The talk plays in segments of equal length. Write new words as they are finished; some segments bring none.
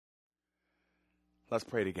Let's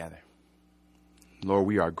pray together. Lord,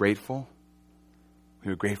 we are grateful.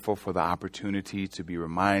 We are grateful for the opportunity to be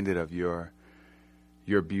reminded of your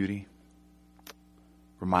beauty,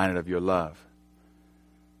 reminded of your love.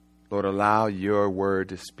 Lord, allow your word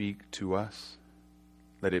to speak to us.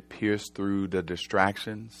 Let it pierce through the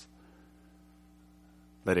distractions.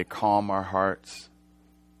 Let it calm our hearts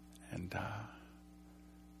and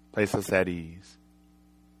place us at ease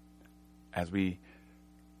as we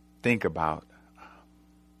think about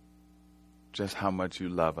just how much you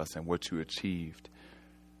love us and what you achieved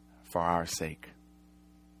for our sake.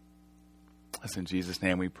 It's in Jesus'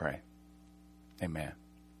 name we pray. Amen.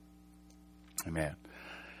 Amen.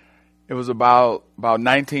 It was about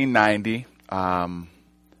 1990. I'm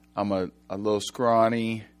a little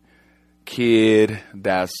scrawny kid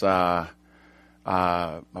that's my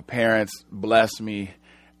parents blessed me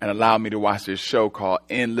and allowed me to watch this show called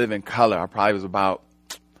In Living Color. I probably was about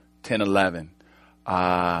 10, 11.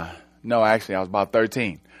 No, actually, I was about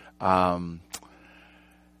 13.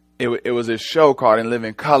 It was a show called In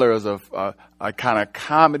Living Color. It was a kind of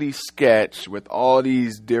comedy sketch with all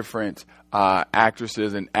these different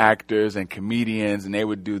actresses and actors and comedians, and they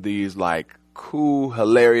would do these like cool,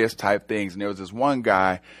 hilarious type things. And there was this one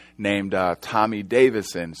guy named Tommy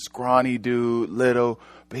Davidson, scrawny dude, little,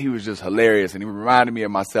 but he was just hilarious. And he reminded me of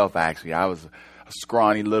myself, actually. I was a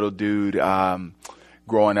scrawny little dude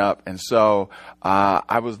growing up. And so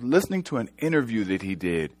I was listening to an interview that he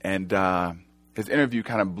did, and his interview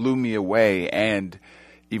kind of blew me away and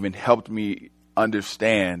even helped me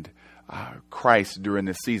understand Christ during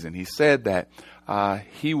this season. He said that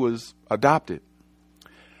he was adopted,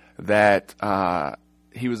 that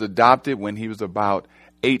he was adopted when he was about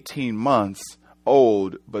 18 months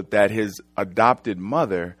old, but that his adopted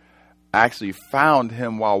mother actually found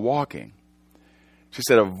him while walking. She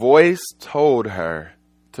said a voice told her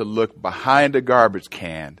to look behind a garbage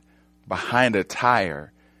can, behind a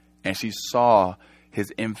tire, and she saw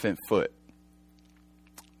his infant foot.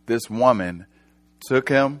 This woman took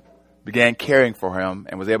him, began caring for him,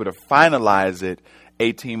 and was able to finalize it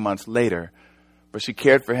 18 months later. But she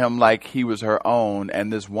cared for him like he was her own,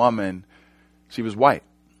 and this woman, she was white.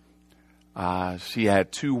 She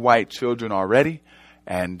had 2 white children already,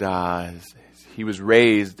 and he was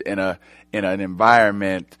raised in an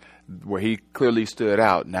environment where he clearly stood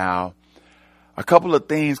out. Now, a couple of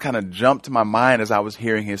things kind of jumped to my mind as I was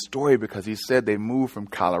hearing his story, because he said they moved from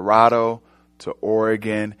Colorado to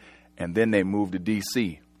Oregon, and then they moved to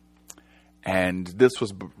D.C. And this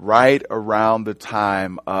was right around the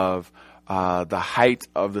time of the height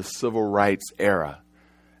of the civil rights era.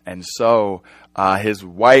 And so his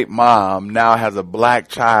white mom now has a black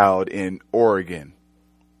child in Oregon.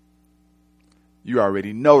 You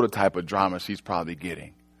already know the type of drama she's probably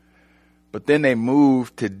getting. But then they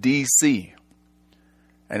moved to D.C.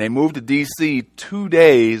 And they moved to D.C. 2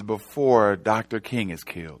 days before Dr. King is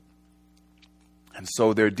killed. And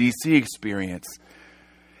so their D.C. experience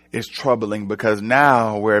is troubling, because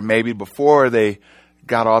now, where maybe before they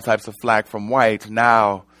got all types of flack from whites,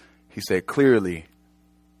 now, he said clearly,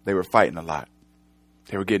 they were fighting a lot.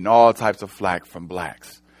 They were getting all types of flack from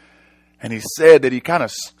blacks. And he said that he kind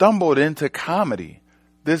of stumbled into comedy.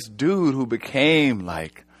 This dude who became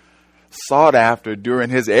like sought after during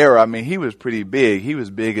his era. I mean, he was pretty big. He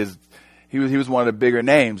was big as he was one of the bigger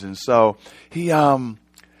names. And so he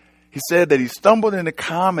said that he stumbled into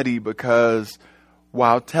comedy because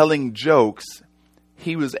while telling jokes,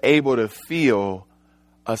 he was able to feel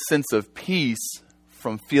a sense of peace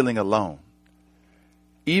from feeling alone.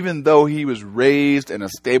 Even though he was raised in a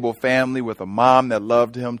stable family with a mom that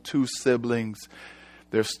loved him, 2 siblings,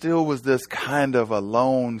 there still was this kind of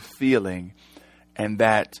alone feeling, and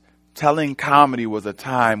that telling comedy was a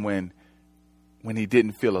time when he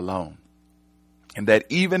didn't feel alone. And that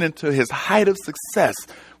even into his height of success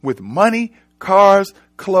with money, cars,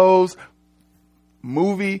 clothes,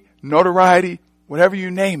 movie, notoriety, whatever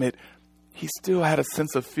you name it, he still had a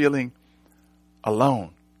sense of feeling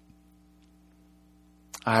alone.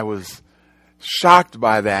 I was shocked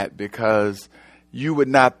by that, because you would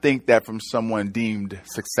not think that from someone deemed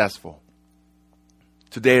successful.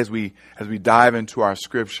 Today, as we dive into our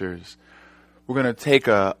scriptures, we're going to take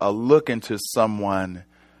a look into someone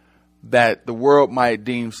that the world might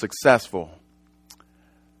deem successful.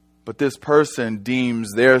 But this person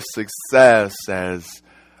deems their success as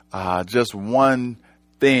just one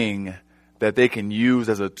thing that they can use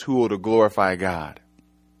as a tool to glorify God.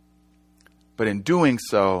 But in doing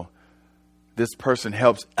so, this person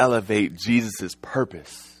helps elevate Jesus'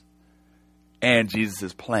 purpose and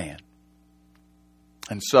Jesus' plan.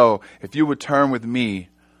 And so, if you would turn with me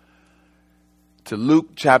to Luke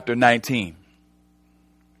chapter 19.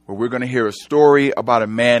 where we're going to hear a story about a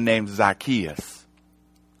man named Zacchaeus.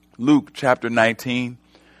 Luke chapter 19,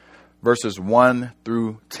 verses 1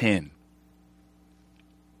 through 10.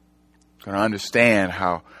 Going to understand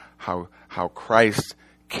how Christ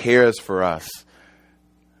cares for us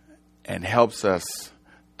and helps us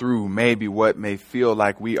through maybe what may feel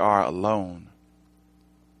like we are alone.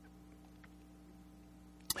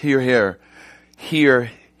 Hear.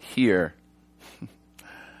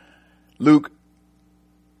 Luke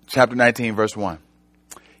chapter 19, verse 1.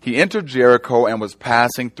 He entered Jericho and was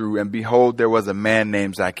passing through, and behold, there was a man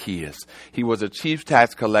named Zacchaeus. He was a chief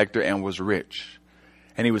tax collector and was rich.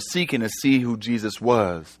 And he was seeking to see who Jesus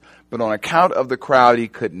was. But on account of the crowd, he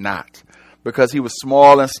could not, because he was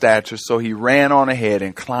small in stature. So he ran on ahead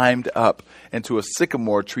and climbed up into a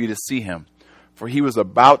sycamore tree to see him, for he was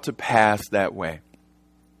about to pass that way.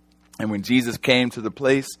 And when Jesus came to the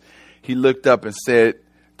place, he looked up and said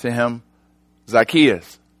to him,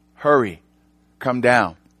 Zacchaeus, hurry, come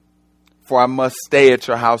down, for I must stay at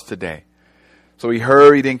your house today. So he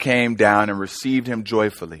hurried and came down and received him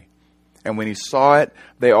joyfully. And when he saw it,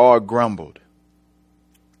 they all grumbled.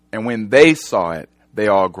 And when they saw it, they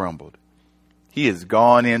all grumbled. He has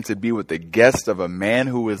gone in to be with the guest of a man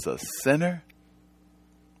who is a sinner.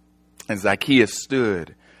 And Zacchaeus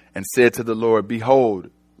stood and said to the Lord, Behold,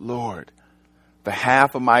 Lord, the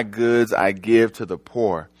half of my goods I give to the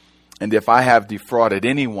poor. And if I have defrauded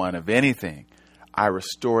anyone of anything, I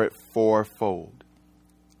restore it fourfold.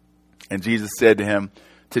 And Jesus said to him,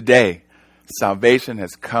 Today salvation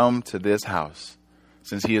has come to this house,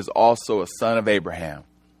 since he is also a son of Abraham.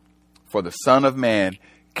 For the Son of Man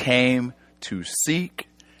came to seek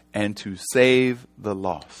and to save the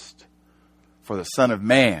lost. For the Son of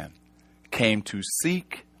Man came to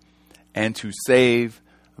seek and to save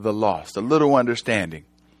the lost. A little understanding,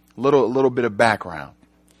 a little bit of background.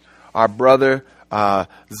 Our brother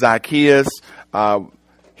Zacchaeus,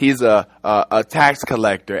 he's a tax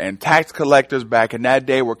collector, and tax collectors back in that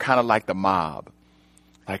day were kind of like the mob.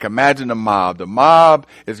 Like imagine the mob. The mob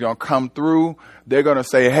is going to come through. They're going to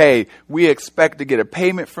say, hey, we expect to get a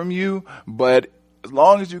payment from you, but as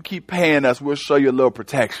long as you keep paying us, we'll show you a little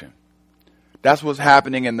protection. That's what's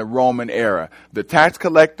happening in the Roman era. The tax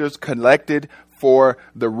collectors collected for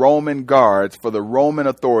the Roman guards, for the Roman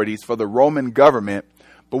authorities, for the Roman government.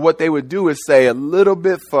 But what they would do is say a little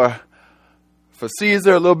bit for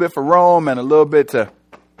Caesar, a little bit for Rome, and a little bit to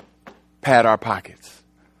pad our pockets.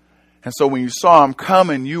 And so when you saw them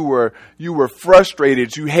coming, you were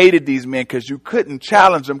frustrated. You hated these men because you couldn't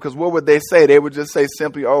challenge them, because what would they say? They would just say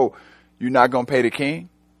simply, oh, you're not going to pay the king?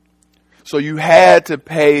 So you had to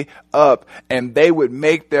pay up, and they would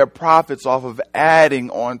make their profits off of adding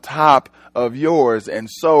on top of yours. And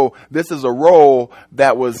so this is a role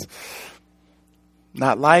that was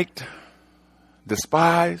not liked,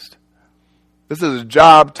 despised. This is a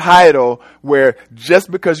job title where just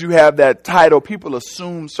because you have that title, people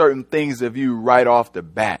assume certain things of you right off the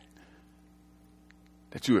bat.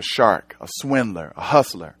 That you're a shark, a swindler, a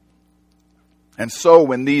hustler. And so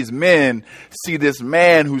when these men see this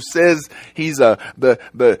man who says he's the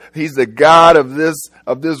God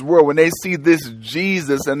of this world, when they see this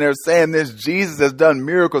Jesus and they're saying this Jesus has done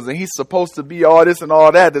miracles and he's supposed to be all this and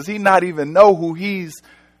all that, does he not even know who he's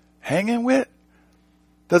hanging with?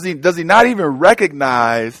 Does he not even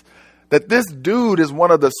recognize that this dude is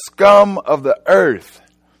one of the scum of the earth?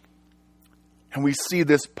 And we see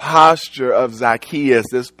this posture of Zacchaeus,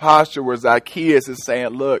 this posture where Zacchaeus is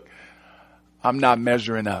saying, look, I'm not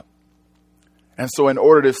measuring up. And so in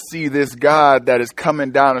order to see this God that is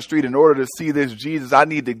coming down the street, in order to see this Jesus, I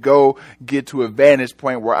need to go get to a vantage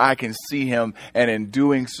point where I can see him. And in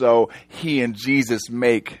doing so, he and Jesus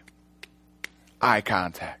make eye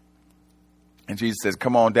contact. And Jesus says,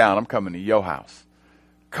 come on down. I'm coming to your house.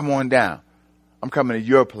 Come on down. I'm coming to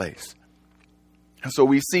your place. And so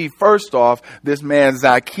we see, first off, this man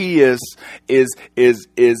Zacchaeus is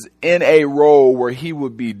in a role where he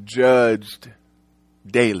would be judged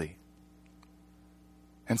daily.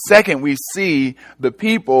 And second, we see the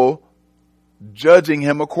people judging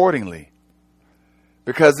him accordingly.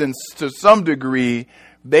 Because to some degree,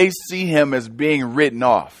 they see him as being written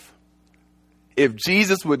off. If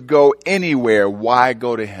Jesus would go anywhere, why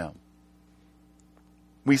go to him?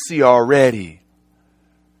 We see already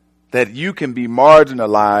that you can be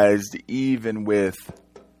marginalized even with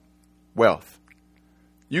wealth.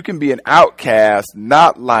 You can be an outcast,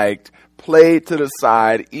 not liked, played to the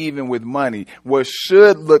side, even with money. What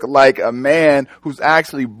should look like a man who's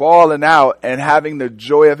actually balling out and having the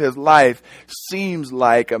joy of his life seems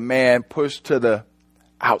like a man pushed to the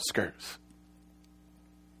outskirts.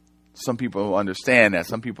 Some people understand that.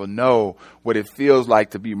 Some people know what it feels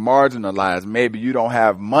like to be marginalized. Maybe you don't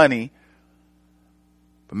have money,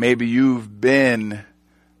 but maybe you've been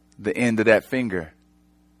the end of that finger.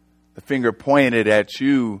 The finger pointed at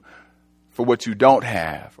you for what you don't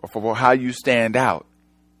have or for how you stand out.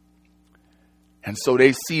 And so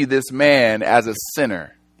they see this man as a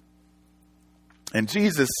sinner. And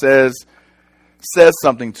Jesus says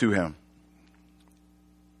something to him.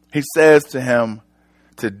 He says to him,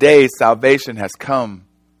 today salvation has come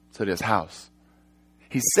to this house.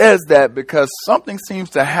 He says that because something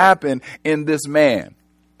seems to happen in this man.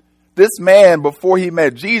 This man, before he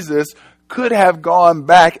met Jesus, could have gone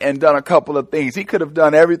back and done a couple of things. He could have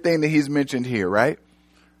done everything that he's mentioned here, right?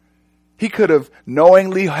 He could have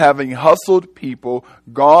knowingly, having hustled people,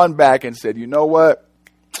 gone back and said, you know what?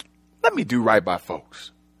 Let me do right by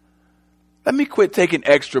folks. Let me quit taking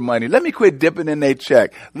extra money. Let me quit dipping in their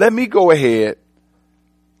check. Let me go ahead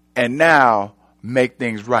and now make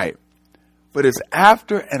things right. But it's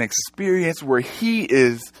after an experience where he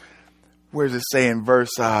is, where does it say in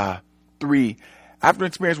verse 3? After an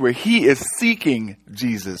experience where he is seeking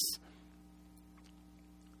Jesus,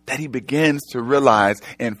 that he begins to realize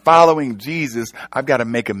in following Jesus, I've got to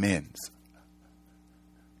make amends.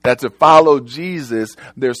 That to follow Jesus,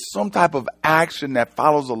 there's some type of action that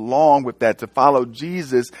follows along with that. To follow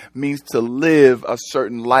Jesus means to live a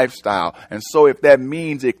certain lifestyle. And so if that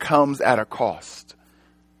means it comes at a cost,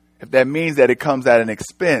 if that means that it comes at an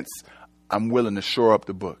expense, I'm willing to shore up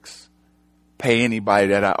the books. Pay anybody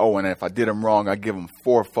that I owe, and if I did them wrong, I give them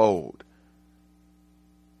fourfold.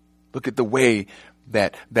 Look at the way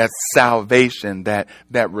that salvation, that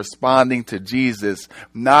responding to Jesus,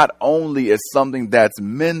 not only is something that's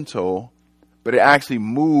mental, but it actually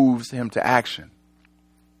moves him to action.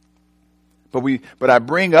 But I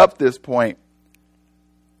bring up this point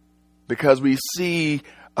because we see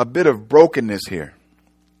a bit of brokenness here.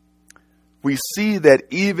 We see that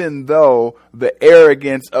even though the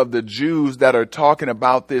arrogance of the Jews that are talking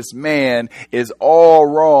about this man is all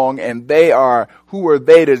wrong, and who are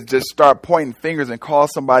they to just start pointing fingers and call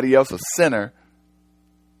somebody else a sinner?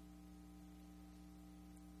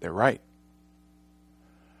 They're right.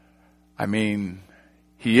 I mean,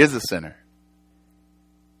 he is a sinner.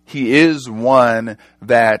 He is one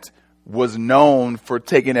that was known for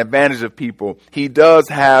taking advantage of people. He does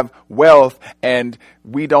have wealth, and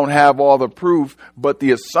we don't have all the proof, but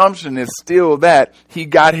the assumption is still that he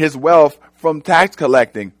got his wealth from tax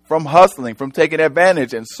collecting, from hustling, from taking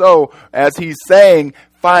advantage. And so, as he's saying,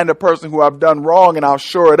 find a person who I've done wrong and I'll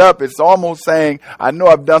shore it up, it's almost saying, I know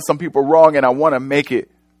I've done some people wrong and I want to make it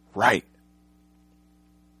right.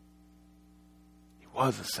 He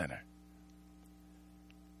was a sinner.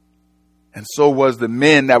 And so was the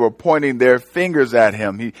men that were pointing their fingers at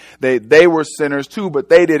him. They were sinners too, but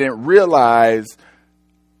they didn't realize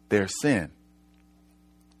their sin.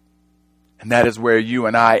 And that is where you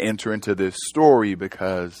and I enter into this story,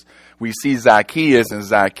 because we see Zacchaeus, and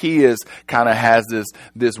Zacchaeus kind of has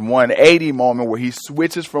this 180 moment where he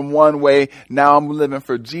switches from one way. Now I'm living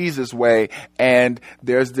for Jesus' way. And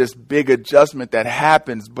there's this big adjustment that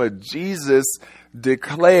happens. But Jesus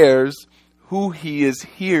declares who he is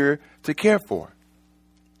here to care for.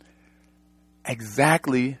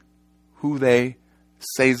 Exactly who they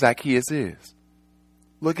say Zacchaeus is.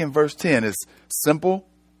 Look in verse 10. It's simple.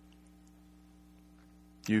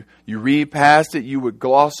 You read past it, you would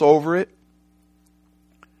gloss over it.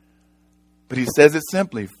 But he says it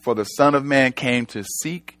simply. For the Son of Man came to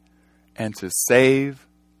seek and to save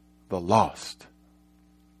the lost.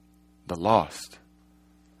 The lost.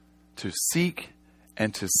 To seek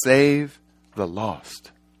and to save the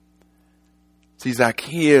lost. See,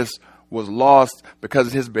 Zacchaeus was lost because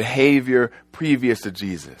of his behavior previous to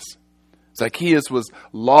Jesus. Zacchaeus was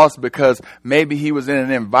lost because maybe he was in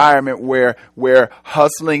an environment where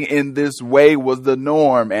hustling in this way was the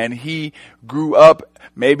norm, and he grew up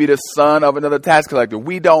maybe the son of another tax collector.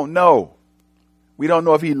 We don't know. We don't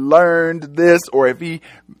know if he learned this or if he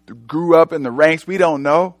grew up in the ranks. We don't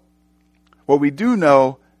know. What we do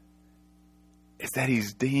know is that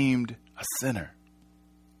he's deemed a sinner.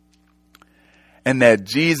 And that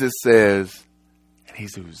Jesus says, and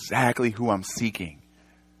he's exactly who I'm seeking,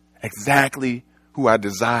 exactly who I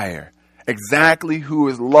desire, exactly who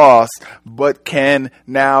is lost, but can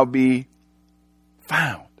now be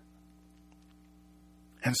found.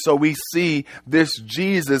 And so we see this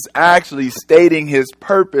Jesus actually stating his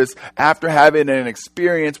purpose after having an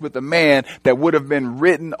experience with a man that would have been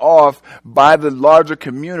written off by the larger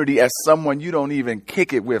community as someone you don't even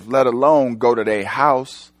kick it with, let alone go to their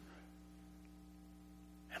house.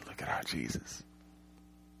 And look at our Jesus.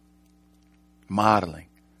 Modeling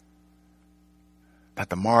at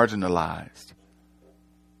the marginalized.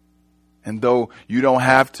 And though you don't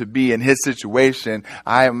have to be in his situation,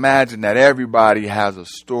 I imagine that everybody has a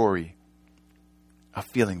story of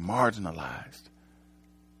feeling marginalized.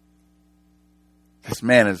 This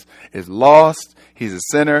man is lost. He's a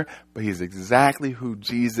sinner, but he's exactly who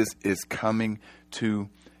Jesus is coming to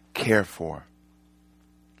care for.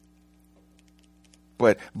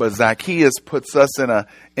 But Zacchaeus puts us in an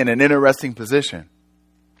interesting position.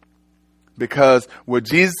 Because what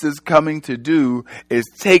Jesus is coming to do is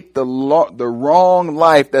take the wrong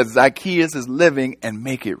life that Zacchaeus is living and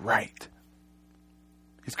make it right.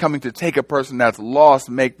 He's coming to take a person that's lost,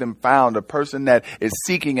 make them found, a person that is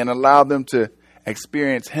seeking, and allow them to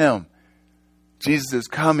experience him. Jesus is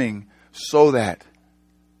coming so that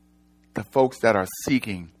the folks that are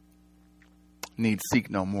seeking need seek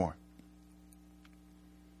no more.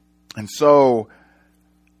 And so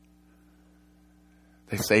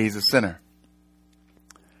they say he's a sinner.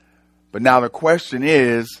 But now the question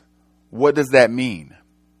is, what does that mean?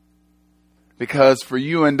 Because for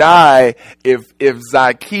you and I, if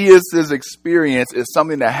Zacchaeus' experience is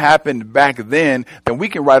something that happened back then we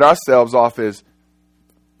can write ourselves off as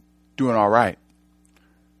doing all right.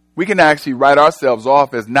 We can actually write ourselves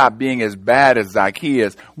off as not being as bad as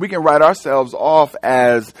Zacchaeus. We can write ourselves off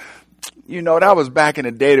as, that was back in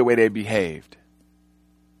the day the way they behaved.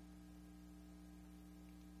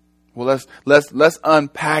 Well, let's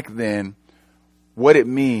unpack then what it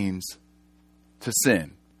means to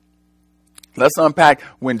sin. Let's unpack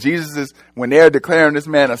when they're declaring this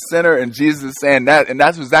man a sinner, and Jesus is saying that, and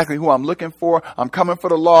that's exactly who I'm looking for. I'm coming for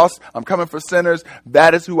the lost. I'm coming for sinners.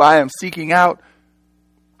 That is who I am seeking out.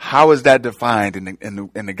 How is that defined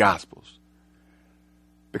in the Gospels?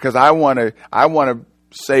 Because I want to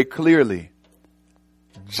say clearly,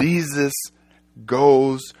 Jesus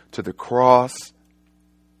goes to the cross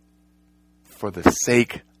for the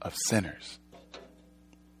sake of sinners.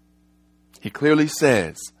 He clearly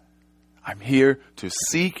says, I'm here to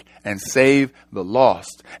seek and save the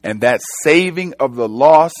lost. And that saving of the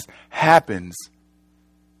lost happens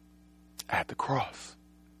at the cross.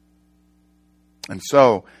 And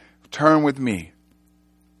so, turn with me.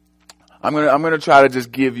 I'm going to try to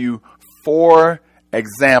just give you four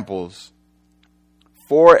examples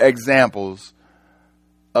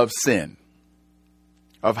of sin.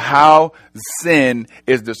 Of how sin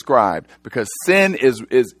is described. Because sin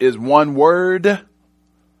is one word,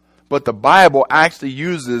 but the Bible actually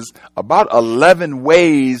uses about 11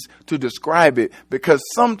 ways to describe it. Because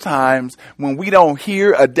sometimes when we don't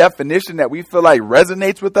hear a definition that we feel like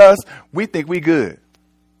resonates with us, we think we good.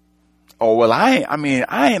 Oh, well, I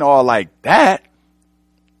ain't all like that.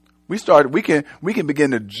 We can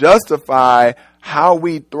begin to justify how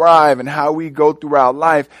we thrive and how we go throughout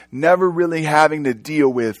life, never really having to deal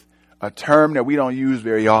with a term that we don't use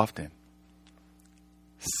very often.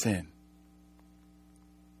 Sin.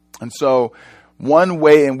 And so, one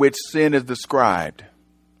way in which sin is described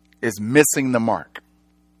is missing the mark.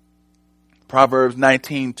 Proverbs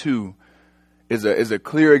 19:2 is a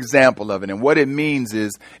clear example of it. And what it means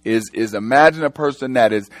is imagine a person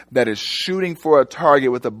that is shooting for a target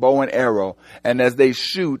with a bow and arrow. And as they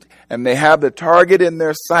shoot and they have the target in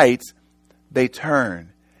their sights, they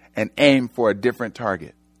turn and aim for a different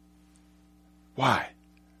target. Why?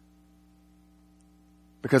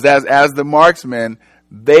 Because as the marksman,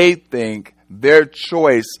 they think their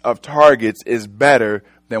choice of targets is better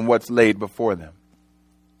than what's laid before them.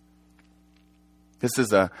 This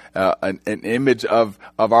is an image of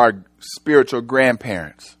our spiritual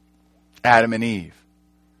grandparents, Adam and Eve.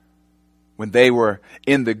 When they were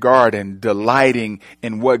in the garden, delighting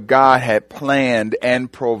in what God had planned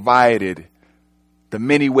and provided, the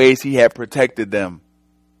many ways he had protected them.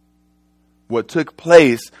 What took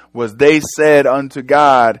place was they said unto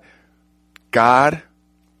God, God,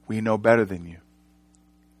 we know better than you.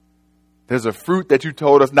 There's a fruit that you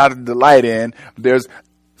told us not to delight in. There's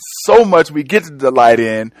so much we get to delight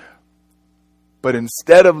in. But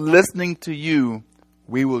instead of listening to you,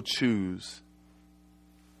 we will choose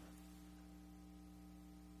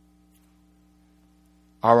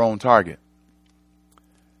our own target.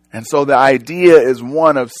 And so the idea is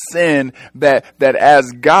one of sin that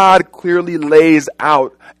as God clearly lays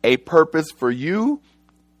out a purpose for you,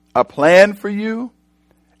 a plan for you,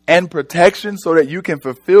 and protection so that you can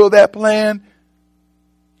fulfill that plan,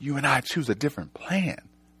 you and I choose a different plan.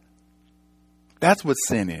 That's what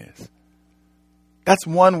sin is. That's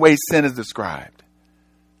one way sin is described.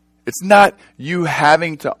 It's not you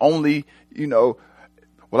having to only, well,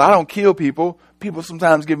 I don't kill people. People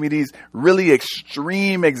sometimes give me these really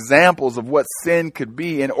extreme examples of what sin could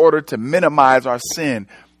be in order to minimize our sin.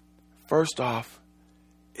 First off,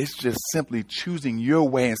 It's just simply choosing your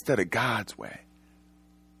way instead of God's way.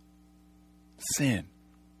 Sin.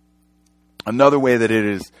 Another way that it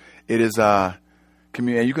is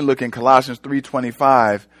community. You can look in Colossians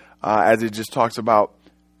 3:25 as it just talks about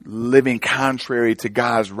living contrary to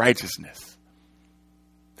God's righteousness.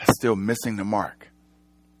 That's still missing the mark.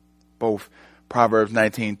 Both Proverbs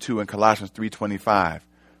 19:2 and Colossians 3:25.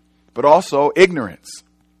 But also ignorance.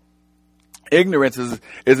 Ignorance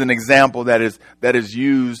is an example that is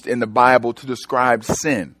used in the Bible to describe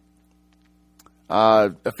sin.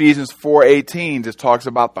 Ephesians 4:18 just talks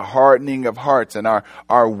about the hardening of hearts and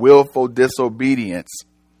our willful disobedience.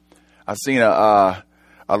 I've seen a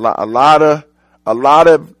lot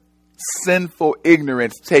of sinful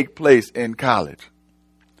ignorance take place in college.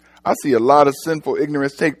 I see a lot of sinful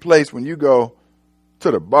ignorance take place when you go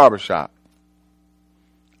to the barbershop.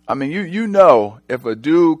 I mean, you know, if a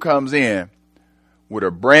dude comes in with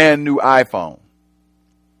a brand new iPhone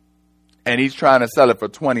and he's trying to sell it for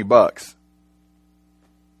 $20.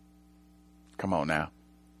 Come on now.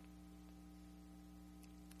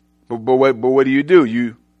 But what do?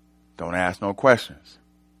 You don't ask no questions.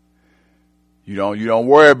 You don't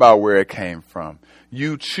worry about where it came from.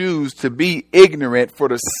 You choose to be ignorant for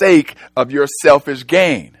the sake of your selfish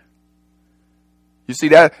gain. You see,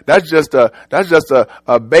 that's just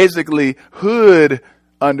a basically hood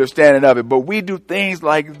understanding of it. But we do things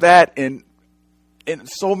like that in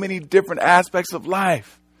so many different aspects of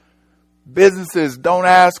life. Businesses don't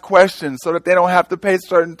ask questions so that they don't have to pay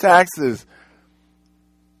certain taxes.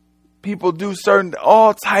 People do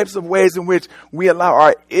all types of ways in which we allow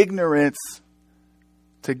our ignorance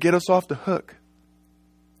to get us off the hook.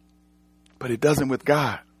 But it doesn't with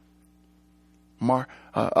God.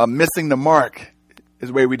 Missing the mark is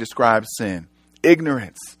the way we describe sin.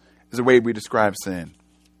 Ignorance is the way we describe sin.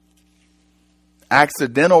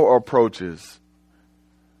 Accidental approaches.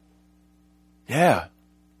 Yeah.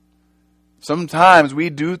 Sometimes we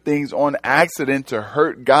do things on accident to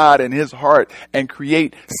hurt God and his heart and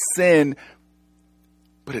create sin,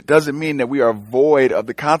 but it doesn't mean that we are void of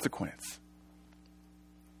the consequence.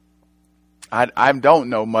 I don't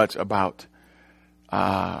know much about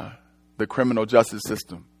the criminal justice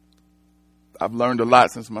system. I've learned a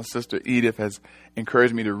lot since my sister Edith has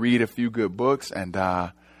encouraged me to read a few good books, and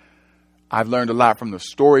I've learned a lot from the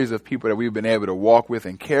stories of people that we've been able to walk with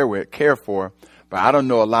and care for, but I don't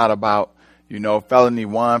know a lot about felony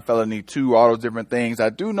 1, felony 2, all those different things. I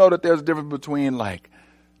do know that there's a difference between like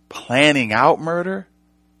planning out murder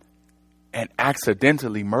and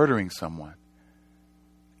accidentally murdering someone.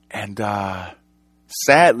 And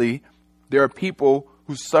sadly, there are people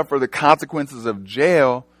who suffer the consequences of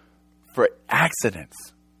jail for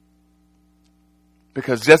accidents.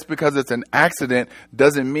 Because just because it's an accident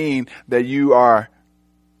doesn't mean that you are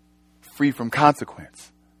free from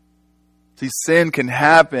consequence. See, sin can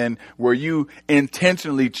happen where you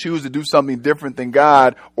intentionally choose to do something different than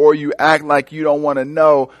God, or you act like you don't want to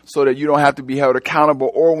know so that you don't have to be held accountable,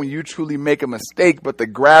 or when you truly make a mistake, but the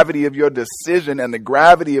gravity of your decision and the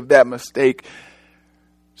gravity of that mistake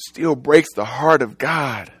still breaks the heart of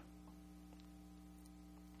God.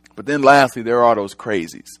 But then lastly, there are those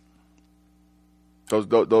crazies.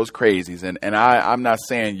 Those crazies. And I'm not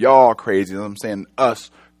saying y'all crazies, I'm saying us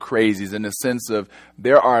crazies, in the sense of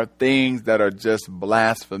there are things that are just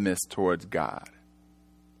blasphemous towards God.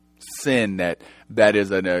 Sin that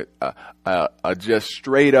is a just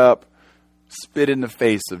straight up spit in the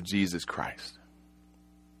face of Jesus Christ.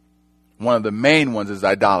 One of the main ones is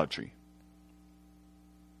idolatry.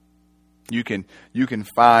 You can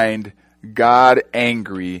find God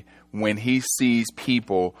angry when he sees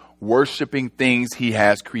people worshiping things he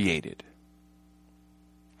has created.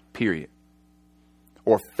 Period.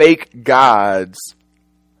 Or fake gods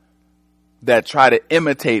that try to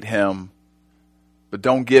imitate him, but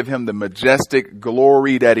don't give him the majestic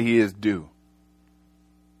glory that he is due.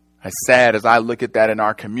 As sad as I look at that in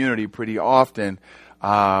our community pretty often,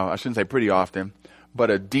 I shouldn't say pretty often, but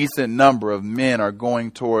a decent number of men are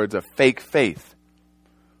going towards a fake faith.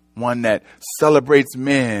 One that celebrates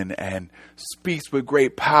men and speaks with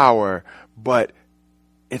great power, but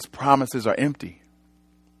its promises are empty.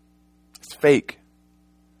 It's fake.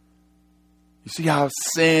 You see how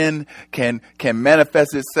sin can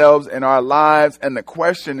manifest itself in our lives, and the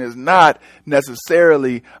question is not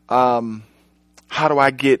necessarily how do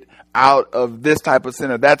I get out of this type of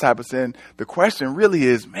sin or that type of sin. The question really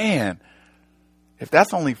is, man, if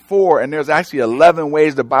that's only 4 and there's actually 11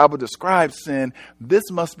 ways the Bible describes sin,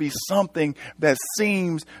 this must be something that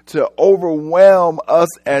seems to overwhelm us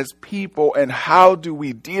as people, and how do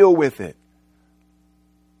we deal with it?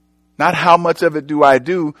 Not how much of it do I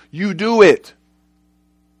do, you do it.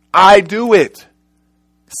 I do it.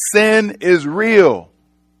 Sin is real.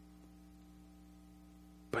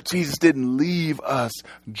 But Jesus didn't leave us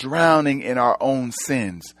drowning in our own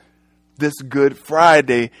sins. This Good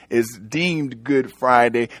Friday is deemed Good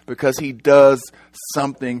Friday because he does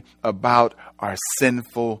something about our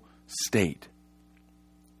sinful state.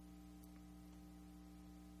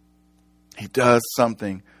 He does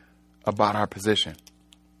something about our position.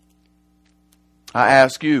 I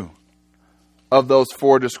ask you, of those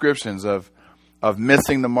 4 descriptions of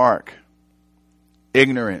missing the mark,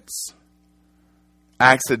 ignorance,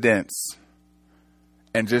 accidents,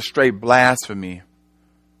 and just straight blasphemy,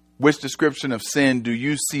 which description of sin do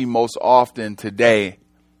you see most often today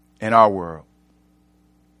in our world?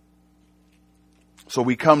 So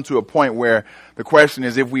we come to a point where the question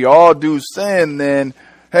is, if we all do sin, then,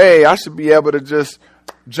 hey, I should be able to just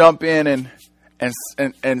jump in and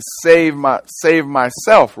save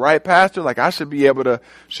myself, right, Pastor? Like I should be able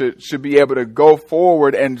to go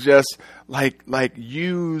forward and just like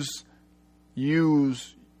use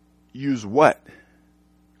what?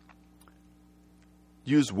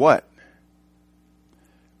 Use what?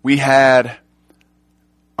 We had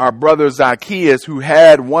our brother Zacchaeus, who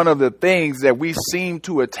had one of the things that we seem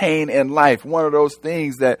to attain in life, one of those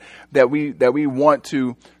things that we want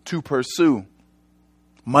to pursue,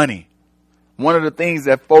 money. One of the things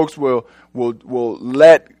that folks will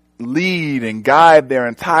let lead and guide their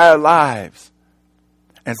entire lives.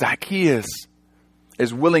 And Zacchaeus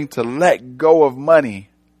is willing to let go of money,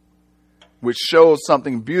 which shows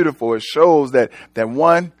something beautiful. It shows that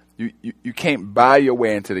one, you can't buy your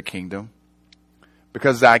way into the kingdom.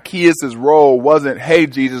 Because Zacchaeus' role wasn't, hey,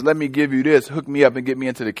 Jesus, let me give you this, hook me up and get me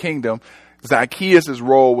into the kingdom. Zacchaeus'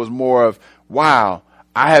 role was more of, wow,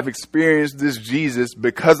 I have experienced this Jesus.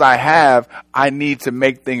 Because I need to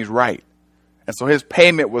make things right. And so his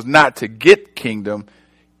payment was not to get kingdom.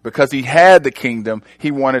 Because he had the kingdom,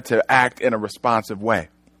 he wanted to act in a responsive way.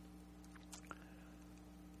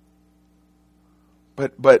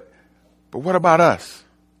 But what about us?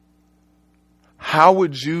 How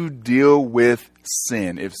would you deal with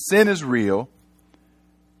sin? If sin is real,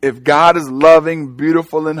 if God is loving,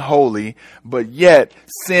 beautiful, and holy, but yet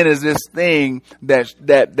sin is this thing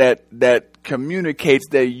that communicates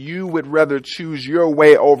that you would rather choose your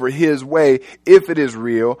way over his way, if it is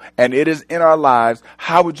real and it is in our lives,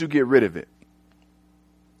 how would you get rid of it?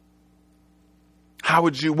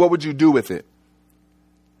 What would you do with it?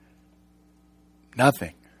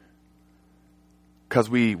 Nothing. Because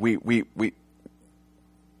we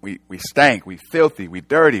stank, we filthy, we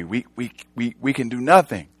dirty, we can do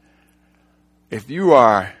nothing. If you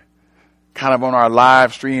are kind of on our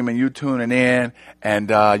live stream and you tuning in and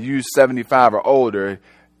you 75 or older,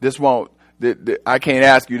 I can't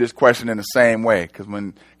ask you this question in the same way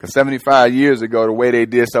because 75 years ago the way they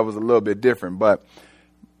did stuff was a little bit different. But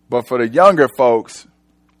for the younger folks,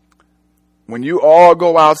 when you all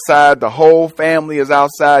go outside, the whole family is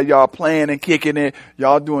outside, y'all playing and kicking it,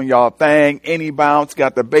 y'all doing y'all thing, any bounce,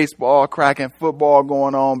 got the baseball cracking, football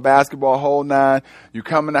going on, basketball, whole nine. You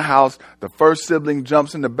come in the house, the first sibling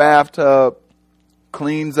jumps in the bathtub,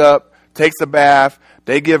 cleans up, takes a bath,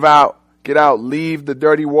 they get out, leave the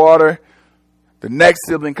dirty water. The next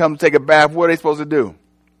sibling comes to take a bath, what are they supposed to do?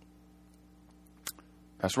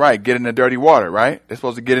 That's right, get in the dirty water, right? They're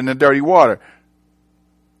supposed to get in the dirty water.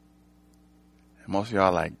 Most of y'all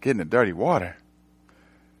are like, get in the dirty water.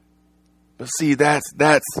 But see, that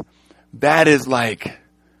is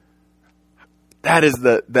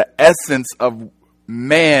the essence of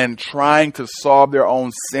man trying to solve their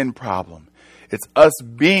own sin problem. It's us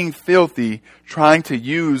being filthy, trying to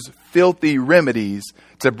use filthy remedies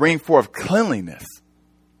to bring forth cleanliness.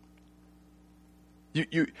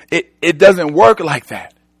 It doesn't work like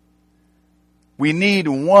that. We need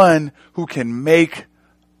one who can make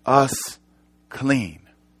us clean.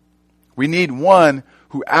 We need one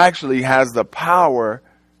who actually has the power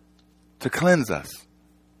to cleanse us.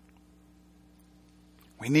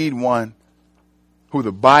 We need one who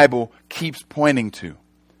the Bible keeps pointing to.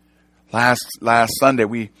 Last Sunday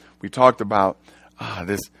we talked about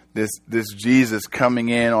this Jesus coming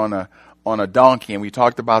in on a donkey, and we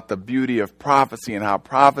talked about the beauty of prophecy and how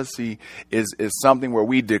prophecy is something where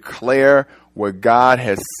we declare what God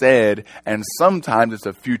has said, and sometimes it's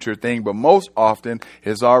a future thing, but most often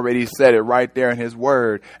He's already said it right there in His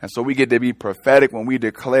Word. And so we get to be prophetic when we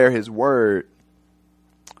declare His Word.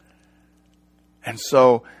 And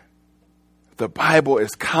so the Bible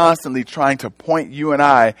is constantly trying to point you and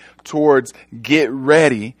I towards get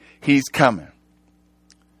ready, He's coming.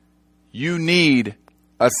 You need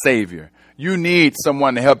a Savior. You need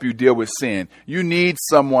someone to help you deal with sin. You need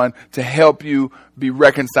someone to help you be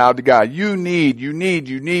reconciled to God. You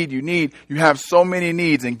have so many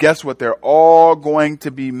needs, and guess what? They're all going to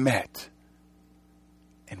be met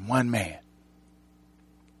in one man.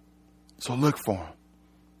 So look for him.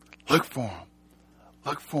 Look for him.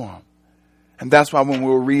 Look for him. And that's why when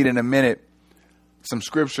we'll read in a minute some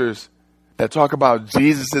scriptures that talk about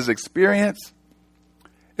Jesus' experience,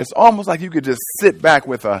 it's almost like you could just sit back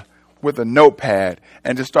with a notepad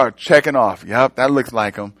and just start checking off. Yep, that looks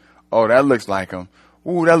like him. Oh, that looks like him.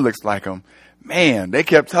 Ooh, that looks like him. Man, they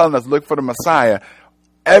kept telling us, look for the Messiah.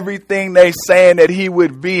 Everything they saying that he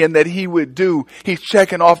would be and that he would do, he's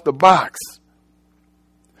checking off the box.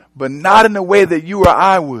 But not in the way that you or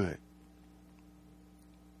I would.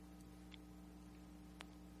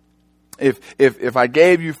 If I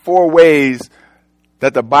gave you 4 ways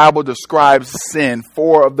that the Bible describes sin,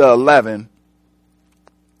 4 of the 11,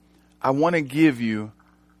 I want to give you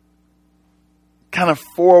kind of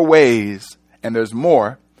 4 ways, and there's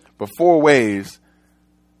more, but 4 ways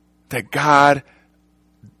that God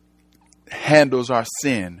handles our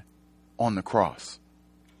sin on the cross.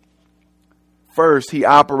 First, he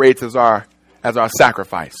operates as our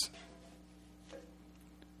sacrifice.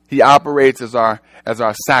 He operates as our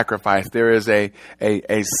sacrifice. There is a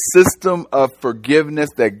system of forgiveness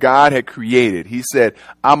that God had created. He said,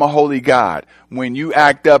 I'm a holy God. When you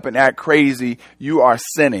act up and act crazy, you are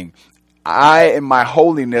sinning. I, in my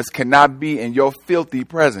holiness, cannot be in your filthy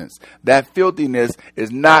presence. That filthiness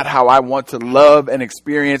is not how I want to love and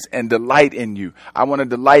experience and delight in you. I want to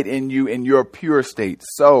delight in you in your pure state.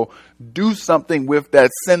 So do something with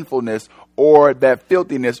that sinfulness or that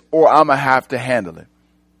filthiness, or I'm going to have to handle it.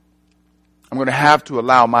 I'm going to have to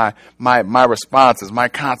allow my responses, my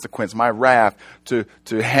consequence, my wrath to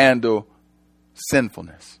handle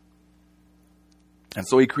sinfulness. And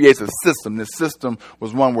so he creates a system. This system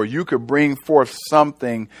was one where you could bring forth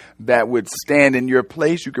something that would stand in your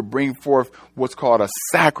place. You could bring forth what's called a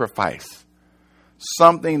sacrifice.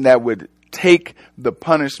 Something that would take the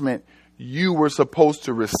punishment you were supposed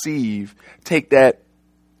to receive, take that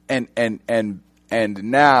and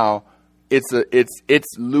now it's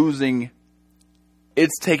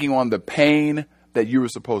taking on the pain that you were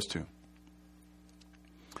supposed to.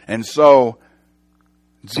 And so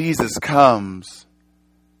Jesus comes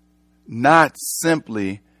not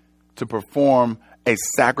simply to perform a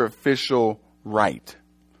sacrificial rite.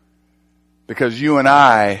 Because you and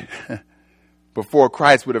I, before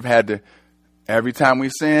Christ, would have had to, every time we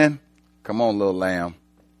sin, come on, little lamb.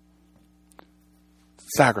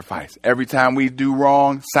 Sacrifice. Every time we do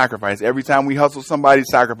wrong, sacrifice. Every time we hustle somebody,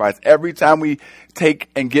 sacrifice. Every time we take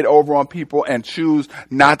and get over on people and choose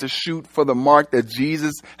not to shoot for the mark that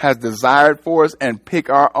Jesus has desired for us and pick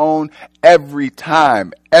our own, every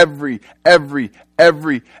time. Every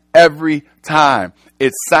time.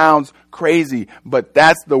 It sounds crazy, but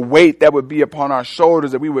that's the weight that would be upon our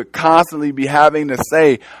shoulders, that we would constantly be having to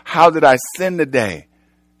say, how did I sin today?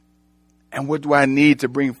 And what do I need to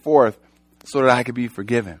bring forth so that I could be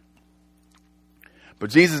forgiven? But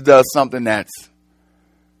Jesus does something that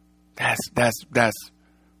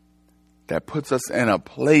puts us in a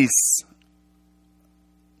place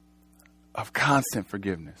of constant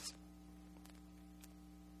forgiveness.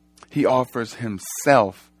 He offers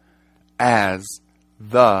himself as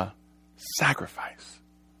the sacrifice.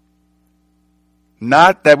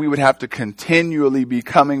 Not that we would have to continually be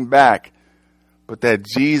coming back, but that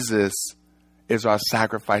Jesus is our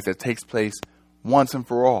sacrifice that takes place once and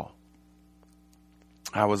for all.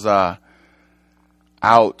 I was out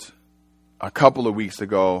a couple of weeks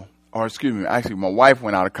ago, or excuse me, actually my wife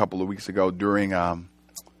went out a couple of weeks ago during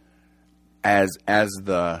as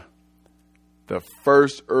the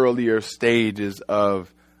first earlier stages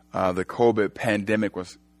of the COVID pandemic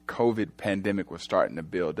was starting to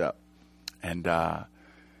build up. And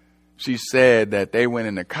she said that they went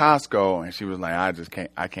into Costco and she was like,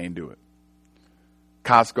 I can't do it.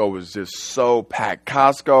 Costco was just so packed.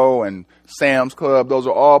 Costco and Sam's Club, those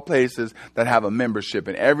are all places that have a membership.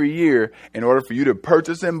 And every year, in order for you to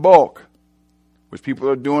purchase in bulk, which people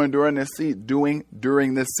are doing during this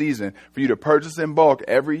season, for you to purchase in bulk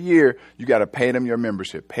every year, you got to pay them your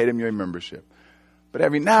membership. But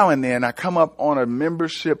every now and then, I come up on a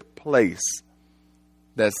membership place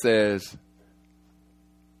that says,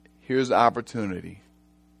 here's the opportunity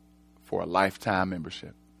for a lifetime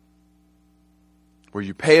membership, where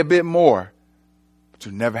you pay a bit more, but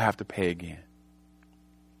you never have to pay again.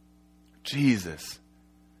 Jesus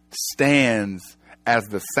stands as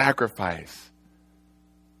the sacrifice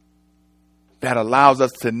that allows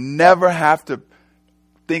us to never have to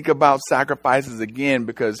think about sacrifices again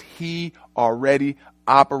because he already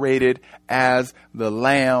operated as the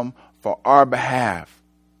lamb for our behalf.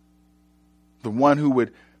 The one who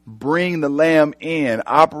would bring the lamb in,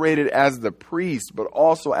 operated as the priest, but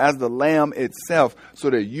also as the lamb itself, so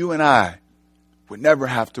that you and I would never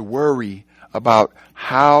have to worry about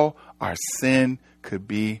how our sin could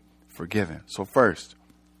be forgiven. So first,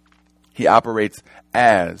 he operates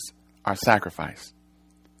as our sacrifice.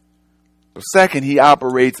 But second, he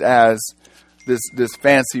operates as this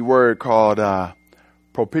fancy word called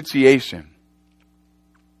propitiation.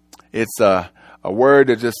 It's a word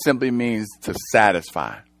that just simply means to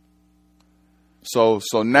satisfy. So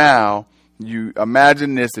now you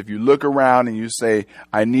imagine this. If you look around and you say,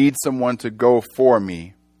 I need someone to go for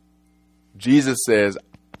me, Jesus says,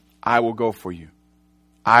 I will go for you.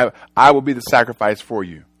 I will be the sacrifice for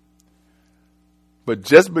you. But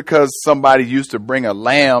just because somebody used to bring a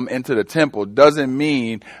lamb into the temple doesn't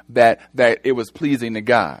mean that it was pleasing to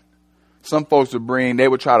God. Some folks they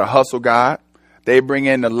would try to hustle God. They bring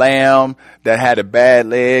in the lamb that had a bad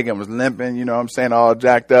leg and was limping, all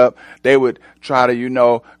jacked up. They would try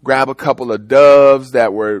to, grab a couple of doves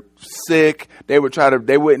that were sick. They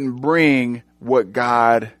wouldn't bring what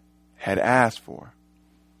God had asked for.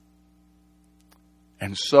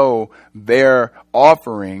 And so their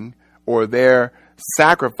offering or their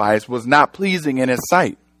sacrifice was not pleasing in his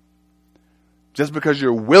sight. Just because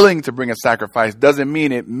you're willing to bring a sacrifice doesn't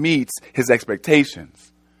mean it meets his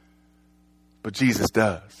expectations. But Jesus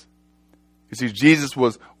does. You see, Jesus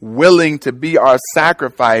was willing to be our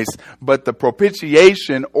sacrifice, but the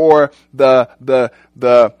propitiation or the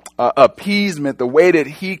appeasement, the way that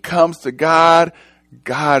he comes to God,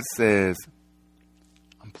 God says,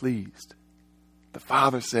 I'm pleased. The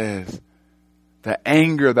Father says, the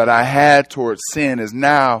anger that I had towards sin is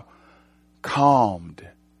now calmed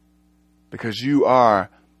because you are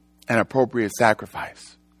an appropriate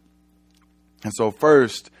sacrifice. And so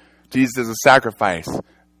first, Jesus is a sacrifice.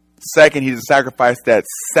 Second, he's a sacrifice that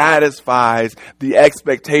satisfies the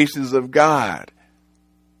expectations of God.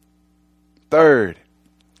 Third,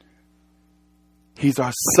 he's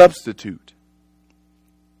our substitute.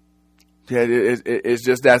 Yeah, it's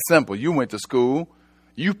just that simple. You went to school.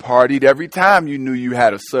 You partied every time you knew you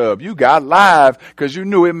had a sub. You got live because you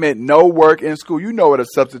knew it meant no work in school. You know what a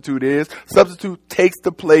substitute is. Substitute takes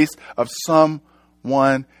the place of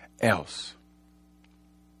someone else.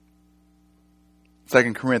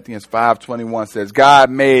 2 Corinthians 5:21 says, God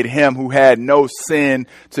made him who had no sin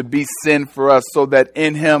to be sin for us so that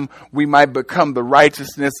in him we might become the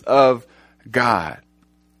righteousness of God.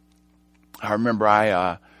 I remember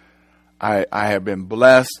I had been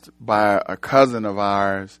blessed by a cousin of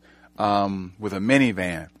ours with a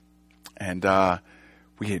minivan. And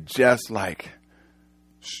we had just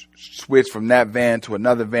switched from that van to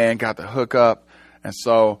another van, got the hookup. And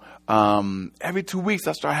so every 2 weeks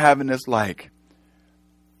I start having this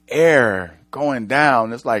air going down.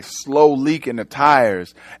 This slow leak in the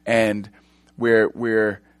tires. And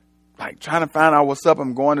we're trying to find out what's up.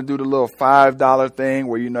 I'm going to do the little $5 thing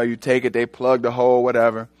where, you take it, they plug the hole,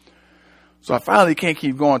 whatever. So I finally can't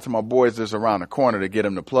keep going to my boys that's around the corner to get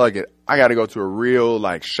them to plug it. I got to go to a real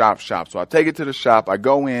shop. So I take it to the shop. I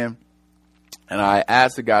go in and I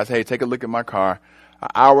ask the guys, hey, take a look at my car. An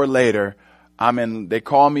hour later, they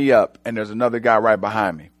call me up and there's another guy right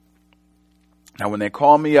behind me. Now, when they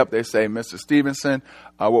call me up, they say, Mr. Stevenson,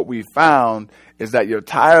 what we found is that your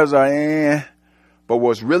tires are but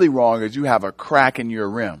what's really wrong is you have a crack in your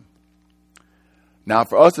rim. Now,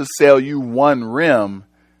 for us to sell you one rim,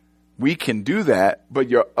 we can do that, but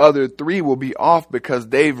your other 3 will be off because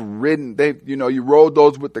you rolled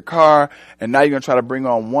those with the car and now you're going to try to bring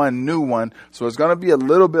on one new one. So it's going to be a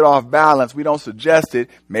little bit off balance. We don't suggest it.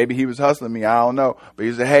 Maybe he was hustling me. I don't know. But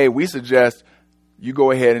he said, hey, we suggest you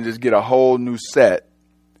go ahead and just get a whole new set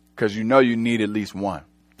because you need at least one.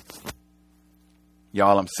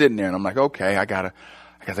 Y'all, I'm sitting there and I'm like, okay, I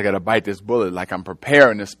guess I gotta bite this bullet. I'm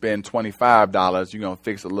preparing to spend $25. You're going to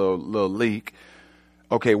fix a little leak.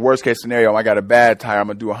 Okay, worst case scenario, I got a bad tire. I'm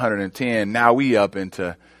going to do 110. Now we up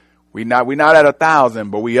into, we not at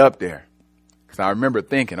 1,000, but we up there. Cause I remember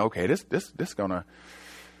thinking, okay, this gonna,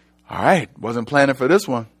 all right, wasn't planning for this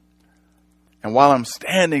one. And while I'm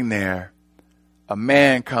standing there, a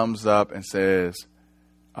man comes up and says,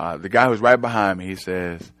 the guy who's right behind me, he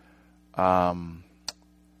says,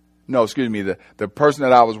 no, excuse me. The person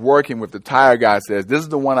that I was working with, the tire guy, says, this is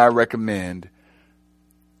the one I recommend.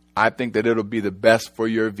 I think that it'll be the best for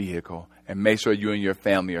your vehicle and make sure you and your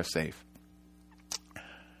family are safe. The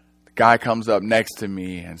guy comes up next to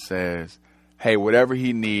me and says, hey, whatever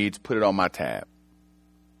he needs, put it on my tab.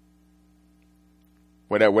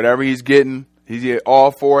 Whatever he's getting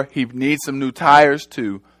all for. He needs some new tires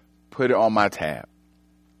too. Put it on my tab.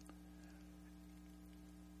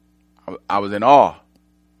 I was in awe.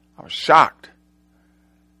 I was shocked.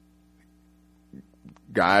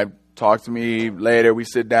 Guy talks to me later. We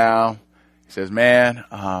sit down. He says, man,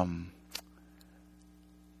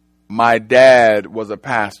 my dad was a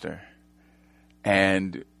pastor,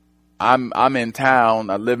 and I'm in town.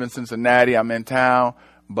 I live in Cincinnati. I'm in town,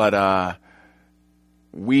 but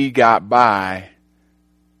we got by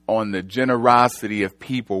on the generosity of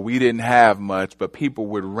people. We didn't have much, but people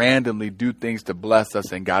would randomly do things to bless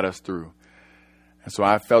us and got us through. And so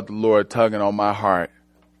I felt the Lord tugging on my heart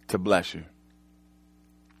to bless you.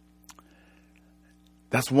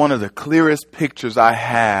 That's one of the clearest pictures I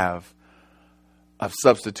have of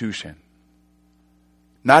substitution.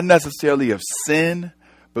 Not necessarily of sin,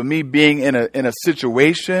 but me being in a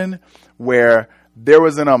situation where there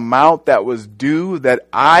was an amount that was due that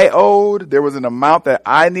I owed. There was an amount that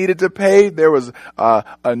I needed to pay. There was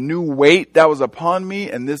a new weight that was upon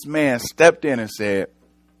me. And this man stepped in and said,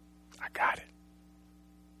 I got it.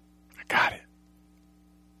 I got it.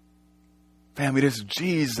 Family, this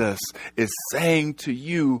Jesus is saying to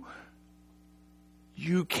you,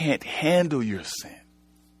 you can't handle your sin.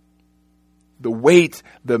 The weight,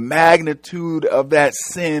 the magnitude of that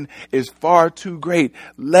sin is far too great.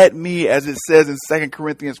 Let me, as it says in 2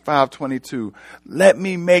 Corinthians 5:22, let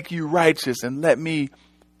me make you righteous and let me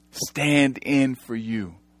stand in for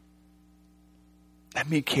you. Let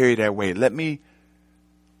me carry that weight. Let me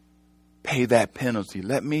pay that penalty.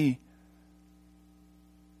 Let me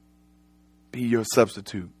be your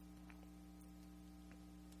substitute.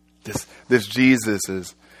 This Jesus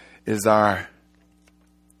is our...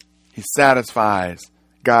 He satisfies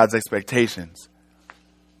God's expectations,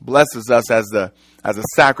 blesses us as a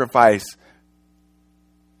sacrifice,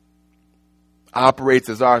 operates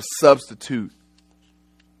as our substitute,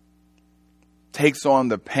 takes on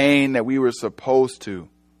the pain that we were supposed to.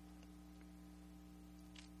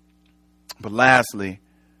 But lastly,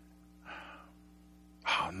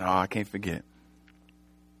 I can't forget.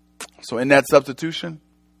 So in that substitution,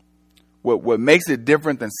 what makes it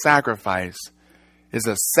different than sacrifice is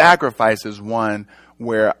a sacrifice is one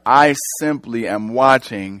where I simply am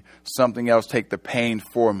watching something else take the pain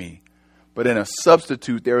for me. But in a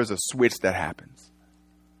substitute, there is a switch that happens.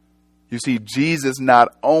 You see, Jesus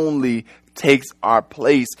not only takes our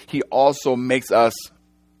place, he also makes us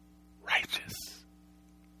righteous.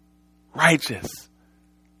 Righteous.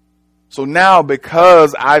 So now,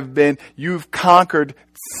 because you've conquered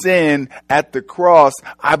sin at the cross,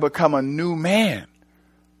 I become a new man.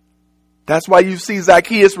 That's why you see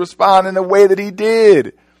Zacchaeus respond in the way that he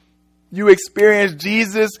did. You experience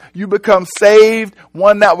Jesus, you become saved.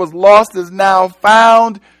 One that was lost is now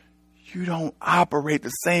found. You don't operate the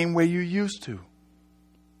same way you used to.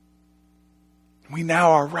 We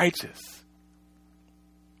now are righteous.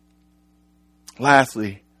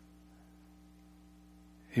 Lastly,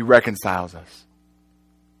 he reconciles us.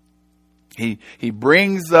 He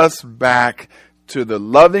brings us back to the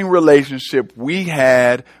loving relationship we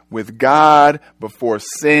had with God before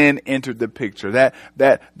sin entered the picture.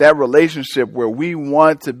 That relationship where we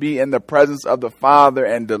want to be in the presence of the Father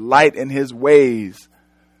and delight in his ways.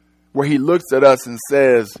 Where he looks at us and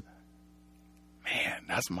says, man,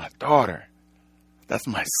 that's my daughter. That's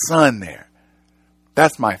my son there.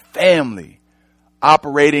 That's my family.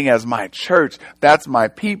 Operating as my church. That's my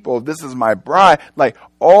people. This is my bride. Like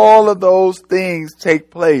all of those things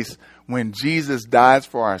take place when Jesus dies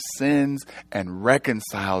for our sins and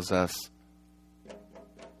reconciles us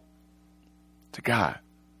to God.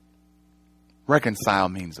 Reconcile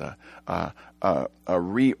means a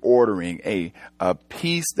reordering, a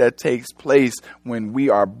peace that takes place when we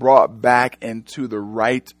are brought back into the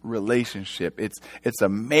right relationship. It's a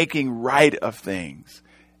making right of things.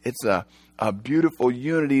 It's a beautiful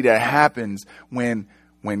unity that happens when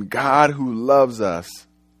God, who loves us,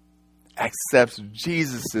 accepts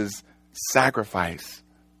Jesus's sacrifice,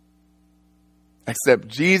 accept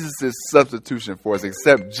Jesus' substitution for us,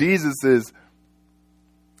 accept Jesus'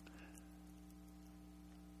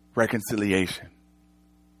 reconciliation.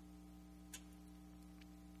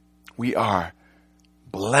 We are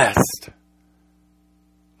blessed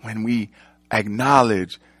when we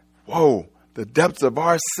acknowledge, the depths of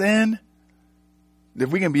our sin. If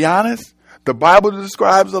we can be honest, the Bible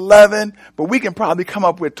describes 11, but we can probably come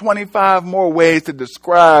up with 25 more ways to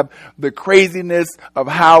describe the craziness of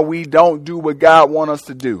how we don't do what God wants us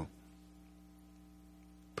to do.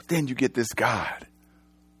 But then you get this God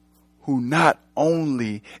who not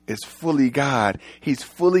only is fully God, he's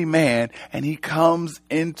fully man, and he comes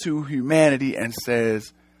into humanity and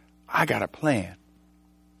says, I got a plan.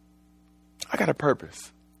 I got a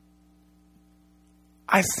purpose.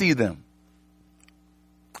 I see them.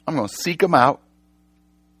 I'm going to seek them out.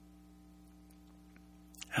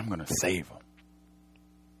 I'm going to save them.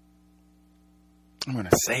 I'm going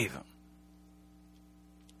to save them.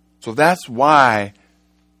 So that's why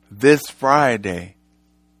this Friday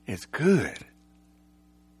is good.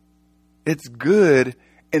 It's good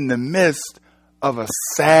in the midst of a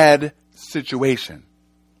sad situation.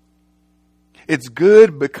 It's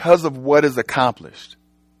good because of what is accomplished.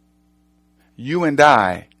 You and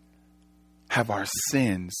I have our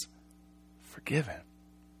sins forgiven.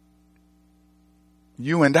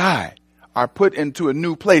 You and I are put into a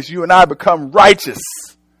new place. You and I become righteous.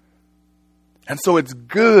 And so it's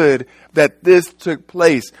good that this took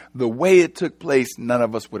place. The way it took place, none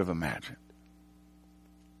of us would have imagined.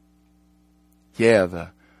 Yeah,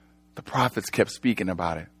 the prophets kept speaking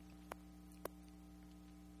about it.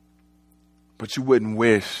 But you wouldn't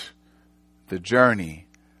wish the journey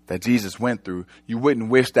that Jesus went through, you wouldn't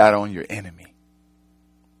wish that on your enemy.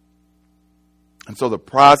 And so the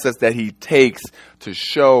process that he takes to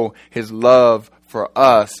show his love for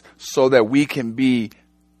us so that we can be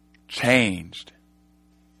changed,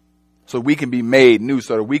 so we can be made new,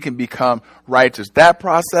 so that we can become righteous. That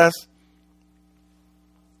process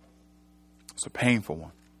is a painful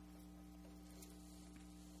one.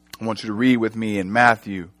 I want you to read with me in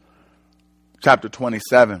Matthew chapter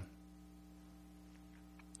 27.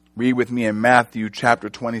 Read with me in Matthew chapter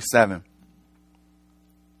 27.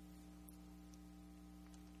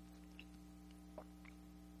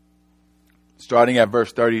 Starting at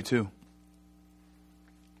verse 32.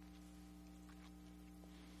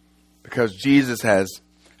 Because Jesus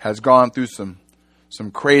has gone through some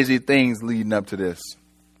crazy things leading up to this.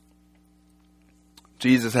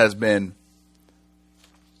 Jesus has been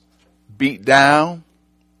beat down.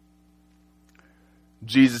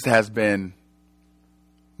 Jesus has been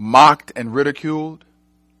mocked and ridiculed.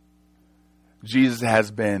 Jesus has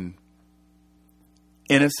been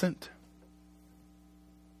innocent.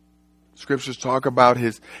 Scriptures talk about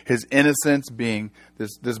his innocence being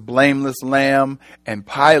this blameless lamb, and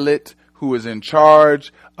Pilate, who is in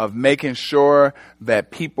charge of making sure that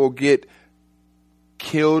people get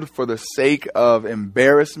killed for the sake of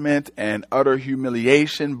embarrassment and utter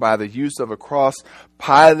humiliation by the use of a cross.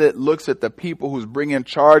 Pilate looks at the people who's bringing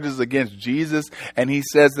charges against Jesus, and he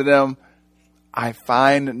says to them, I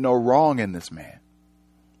find no wrong in this man.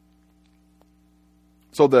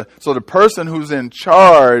 So the person who's in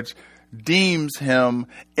charge deems him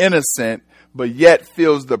innocent, but yet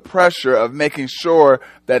feels the pressure of making sure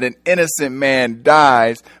that an innocent man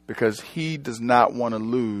dies because he does not want to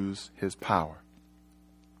lose his power.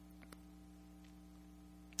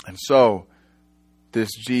 And so, this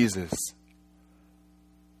Jesus,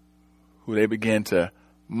 who they begin to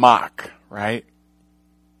mock, right?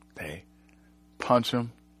 They punch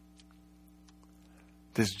him.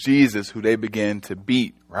 This Jesus who they begin to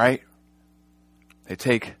beat, right? They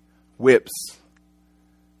take whips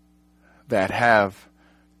that have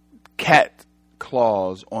cat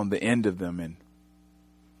claws on the end of them and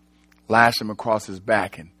lash him across his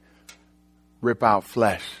back and rip out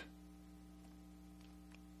flesh.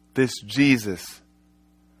 This Jesus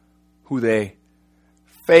who they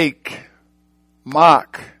fake,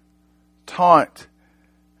 mock, taunt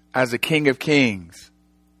as a King of Kings.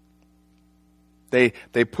 They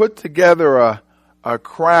put together a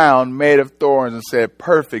crown made of thorns and said,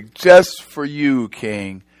 perfect, just for you,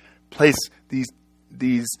 King. Place these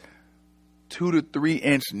 2 to 3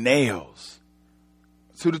 inch nails,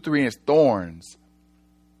 2 to 3 inch thorns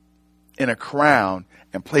in a crown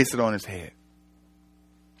and place it on his head.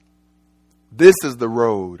 This is the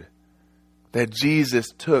road that Jesus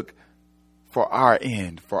took for our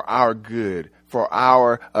end, for our good, for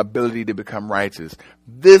our ability to become righteous.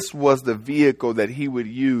 This was the vehicle that he would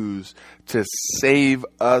use to save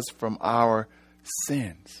us from our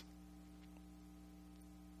sins.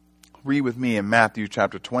 Read with me in Matthew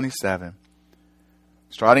chapter 27,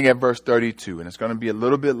 starting at verse 32. And it's going to be a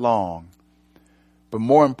little bit long, but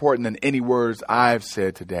more important than any words I've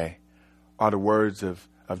said today are the words of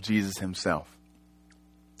Jesus himself.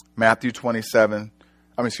 Matthew chapter 27,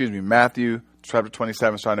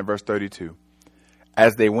 starting at verse 32.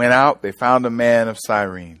 As they went out, they found a man of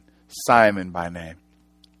Cyrene, Simon by name.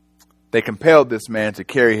 They compelled this man to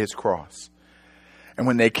carry his cross. And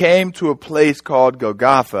when they came to a place called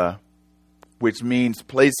Golgotha, which means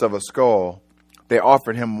place of a skull, they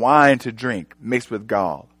offered him wine to drink mixed with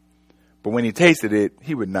gall. But when he tasted it,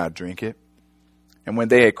 he would not drink it. And when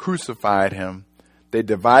they had crucified him, they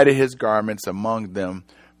divided his garments among them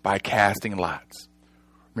by casting lots.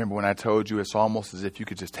 Remember when I told you it's almost as if you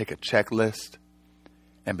could just take a checklist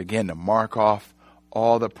and begin to mark off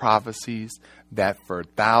all the prophecies that for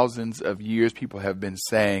thousands of years people have been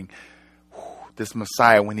saying, this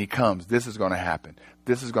Messiah, when he comes, this is going to happen.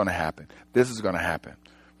 This is going to happen. This is going to happen.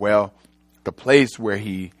 Well, the place where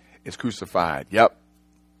he is crucified, yep,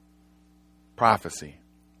 prophecy.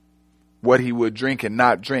 What he would drink and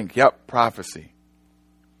not drink, yep, prophecy.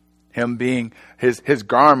 Him being, his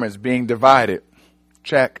garments being divided,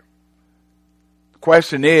 check.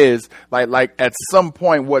 Question is, like at some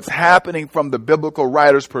point, what's happening from the biblical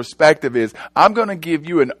writer's perspective is, I'm going to give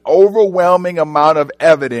you an overwhelming amount of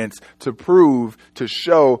evidence to prove, to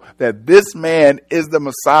show that this man is the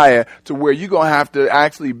Messiah, to where you're going to have to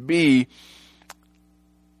actually be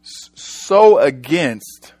so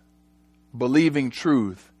against believing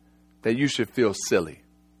truth that you should feel silly.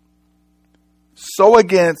 So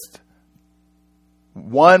against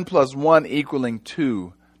 1 + 1 =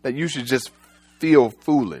 2 that you should just feel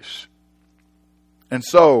foolish. And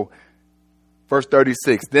so, verse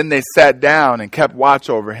 36, then they sat down and kept watch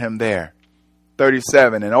over him there.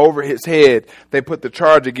 37, and over his head they put the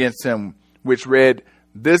charge against him, which read,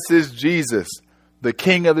 "This is Jesus, the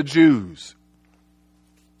King of the Jews."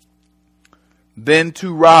 Then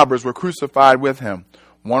 2 robbers were crucified with him,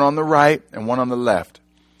 one on the right and one on the left.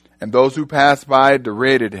 And those who passed by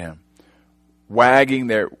derided him, wagging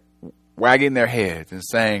their heads and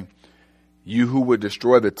saying, "You who would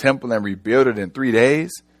destroy the temple and rebuild it in 3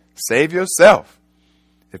 days, save yourself.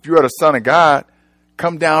 If you are the Son of God,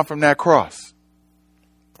 come down from that cross."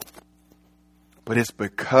 But it's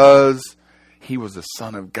because he was the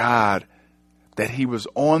Son of God that he was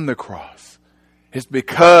on the cross. It's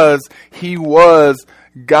because he was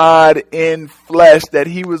God in flesh that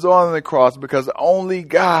he was on the cross, because only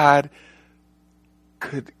God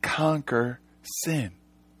could conquer sin.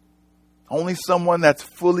 Only someone that's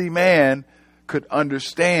fully man could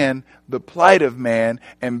understand the plight of man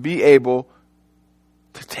and be able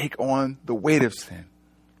to take on the weight of sin.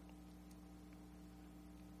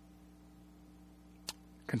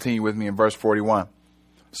 Continue with me in verse 41.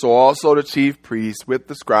 So also the chief priests with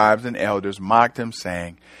the scribes and elders mocked him,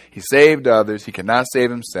 saying, "He saved others, he cannot save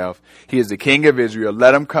himself. He is the King of Israel.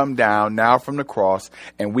 Let him come down now from the cross,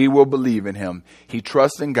 and we will believe in him. He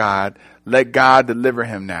trusts in God. Let God deliver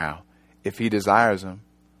him now, if he desires him.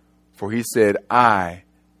 For he said, I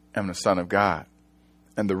am the Son of God."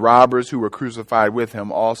 And the robbers who were crucified with him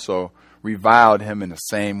also reviled him in the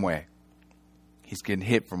same way. He's getting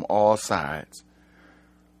hit from all sides.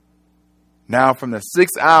 Now from the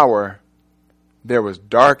 6th hour, there was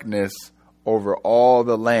darkness over all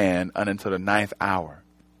the land until the 9th hour.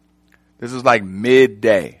 This is like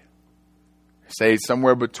midday. Say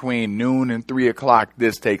somewhere between noon and 3 o'clock,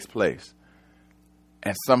 this takes place.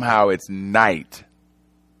 And somehow it's night.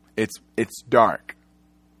 It's dark.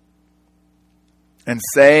 And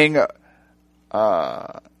saying, and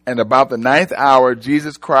about the 9th hour,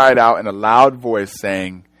 Jesus cried out in a loud voice,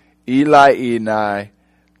 saying, "Eli, Eli,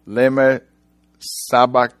 lema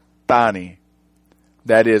sabachthani,"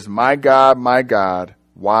 that is, my God,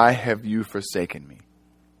 why have you forsaken me?"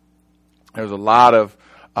 There's a lot of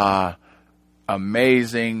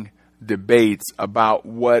amazing debates about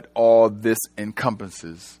what all this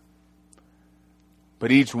encompasses.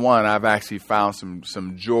 But each one I've actually found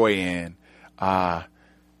some joy in,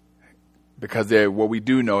 because what we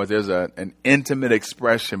do know is there's an intimate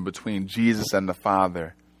expression between Jesus and the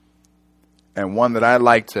Father. And one that I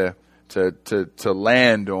like to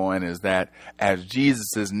land on is that as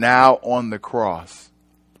Jesus is now on the cross,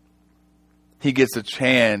 he gets a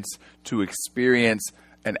chance to experience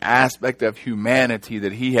an aspect of humanity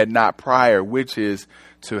that he had not prior, which is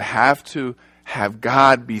to have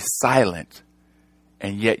God be silent,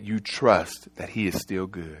 and yet you trust that he is still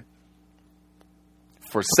good.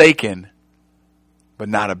 Forsaken, but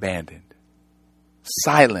not abandoned.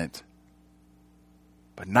 Silent,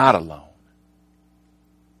 but not alone.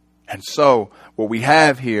 And so what we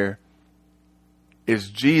have here is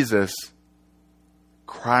Jesus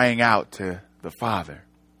crying out to the Father.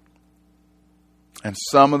 And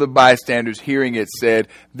some of the bystanders hearing it said,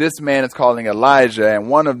 "This man is calling Elijah." And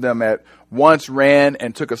one of them at once ran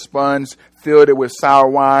and took a sponge, filled it with sour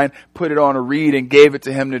wine, put it on a reed, and gave it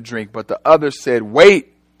to him to drink. But the others said,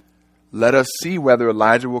 "Wait, let us see whether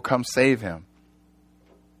Elijah will come save him."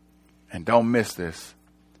 And don't miss this.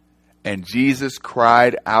 And Jesus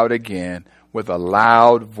cried out again with a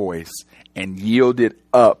loud voice and yielded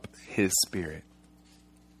up his spirit.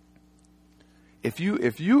 if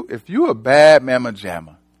you a bad mama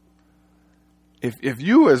jamma, if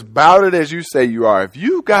you as about it as you say you are, if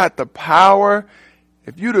you got the power,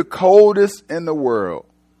 if you the coldest in the world,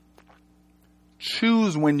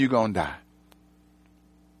 choose when you're going to die.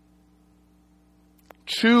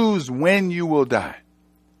 Choose when you will die.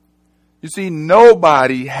 You see,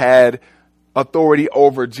 nobody had authority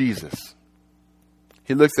over Jesus.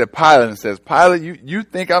 He looks at Pilate and says, Pilate, you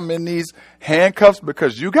think I'm in these handcuffs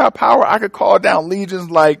because you got power? I could call down legions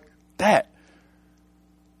like that.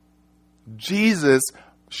 Jesus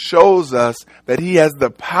shows us that he has the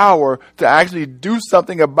power to actually do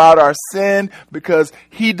something about our sin because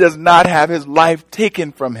he does not have his life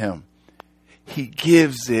taken from him. He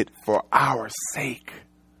gives it for our sake.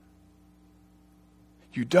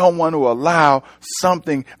 You don't want to allow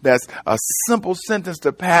something that's a simple sentence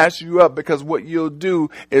to pass you up, because what you'll do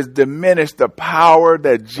is diminish the power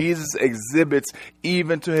that Jesus exhibits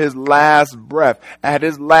even to his last breath. At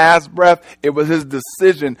his last breath, it was his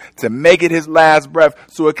decision to make it his last breath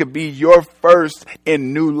so it could be your first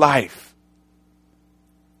in new life.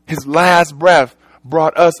 His last breath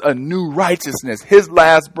brought us a new righteousness. His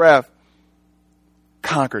last breath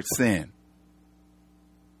conquered sin.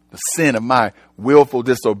 The sin of my willful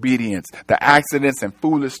disobedience, the accidents and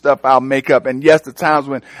foolish stuff I'll make up. And yes, the times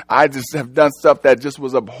when I just have done stuff that just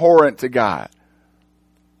was abhorrent to God.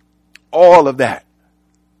 All of that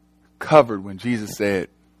covered when Jesus said,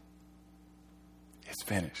 it's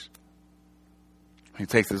finished. He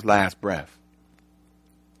takes his last breath.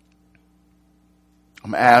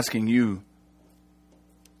 I'm asking you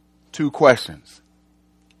 2 questions.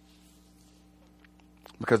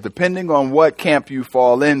 Because depending on what camp you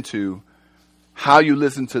fall into, how you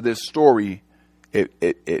listen to this story, there's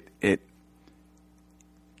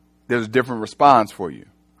a different response for you.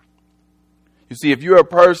 You see, if you're a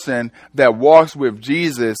person that walks with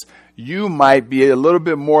Jesus, you might be a little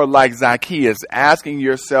bit more like Zacchaeus, asking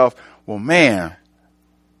yourself, well, man,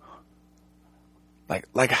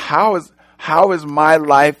 like how is my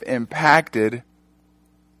life impacted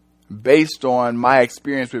based on my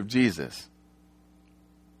experience with Jesus?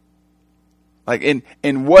 Like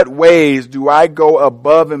in what ways do I go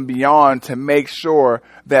above and beyond to make sure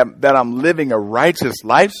that I'm living a righteous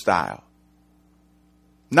lifestyle?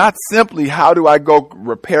 Not simply how do I go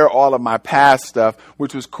repair all of my past stuff,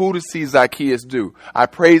 which was cool to see Zacchaeus do. I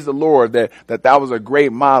praise the Lord that was a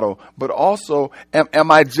great model. But also,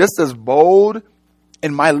 am I just as bold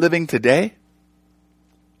in my living today?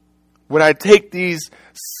 Would I take these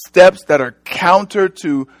steps that are counter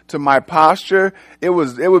to my posture? It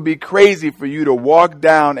would be crazy for you to walk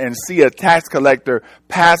down and see a tax collector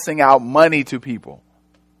passing out money to people.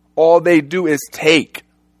 All they do is take.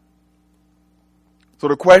 So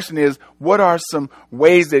the question is, what are some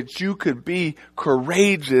ways that you could be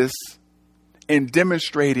courageous in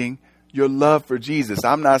demonstrating your love for Jesus?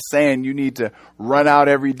 I'm not saying you need to run out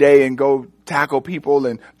every day and go tackle people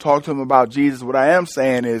and talk to them about Jesus. What I am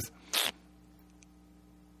saying is,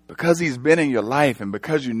 because he's been in your life and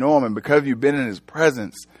because you know him and because you've been in his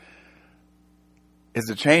presence, is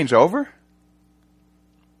the change over?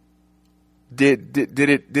 Did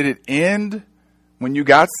it end when you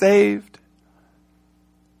got saved?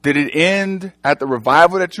 Did it end at the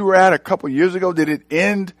revival that you were at a couple years ago? Did it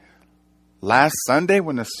end last Sunday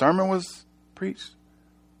when the sermon was preached?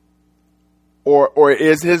 Or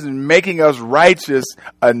is his making us righteous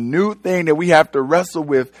a new thing that we have to wrestle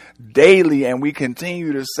with daily, and we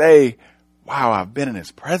continue to say, wow, I've been in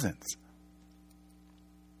his presence.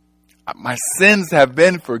 My sins have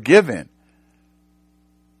been forgiven.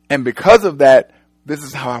 And because of that, this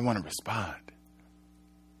is how I want to respond.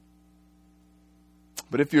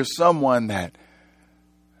 But if you're someone that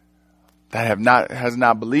has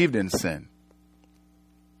not believed in sin,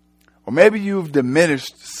 or maybe you've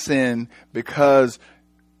diminished sin because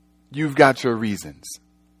you've got your reasons.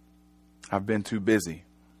 I've been too busy.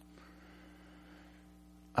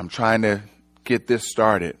 I'm trying to get this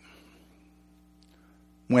started.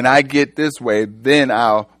 When I get this way, then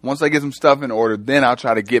once I get some stuff in order, then I'll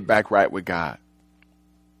try to get back right with God.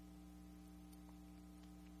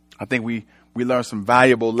 I think we learned some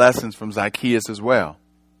valuable lessons from Zacchaeus as well.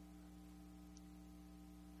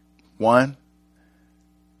 1,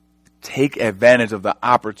 take advantage of the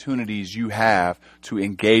opportunities you have to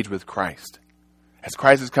engage with Christ. As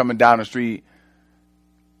Christ is coming down the street,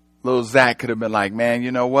 little Zach could have been like, man,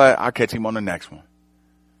 you know what? I'll catch him on the next one.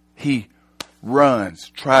 He runs,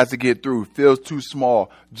 tries to get through, feels too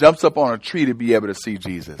small, jumps up on a tree to be able to see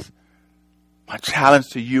Jesus. My challenge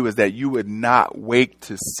to you is that you would not wait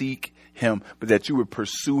to seek him, but that you would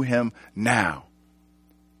pursue him now.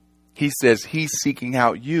 He says he's seeking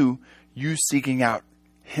out you. you seeking out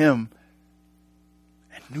him,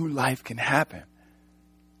 and new life can happen.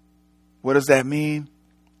 What does that mean?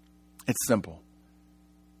 It's simple.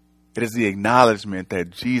 It is the acknowledgement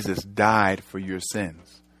that Jesus died for your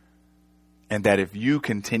sins. And that if you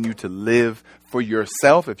continue to live for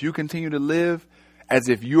yourself, if you continue to live as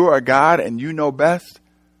if you are God and you know best,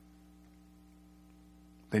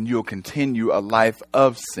 then you'll continue a life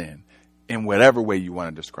of sin in whatever way you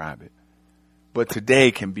want to describe it. But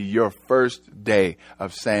today can be your first day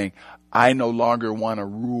of saying, I no longer want to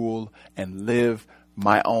rule and live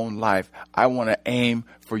my own life. I want to aim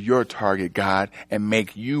for your target, God, and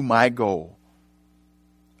make you my goal.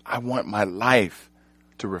 I want my life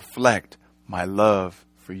to reflect my love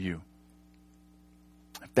for you.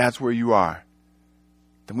 If that's where you are,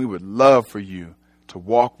 then we would love for you to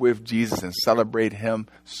walk with Jesus and celebrate him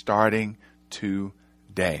starting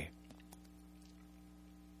today.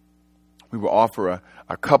 We will offer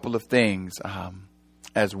a couple of things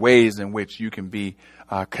as ways in which you can be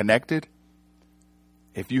connected.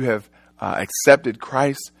 If you have accepted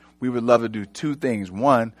Christ, we would love to do two things.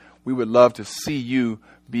 One, we would love to see you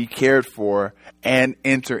be cared for and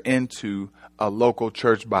enter into a local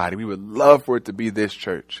church body. We would love for it to be this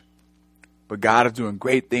church. But God is doing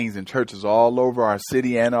great things in churches all over our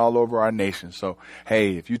city and all over our nation. So,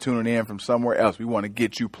 hey, if you're tuning in from somewhere else, we want to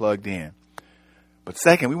get you plugged in. But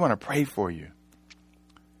second, we want to pray for you.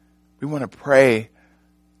 We want to pray,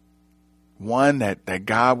 one, that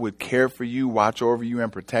God would care for you, watch over you,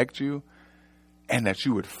 and protect you, and that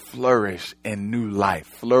you would flourish in new life,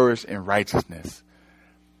 flourish in righteousness.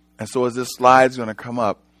 And so as this slide is going to come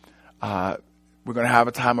up, we're going to have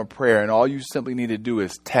a time of prayer, and all you simply need to do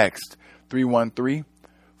is text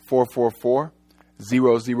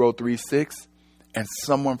 313-444-0036, and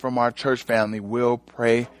someone from our church family will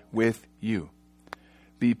pray with you.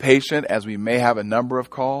 Be patient, as we may have a number of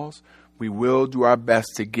calls. We will do our best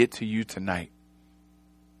to get to you tonight.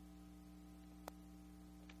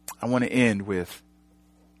 I want to end with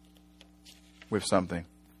something.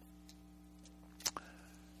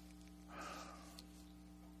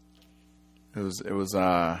 It was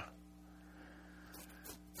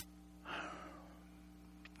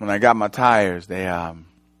when I got my tires, there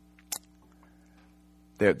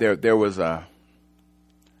was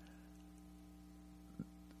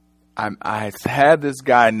I had this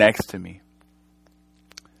guy next to me,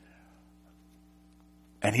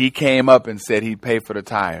 and he came up and said he'd pay for the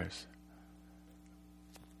tires.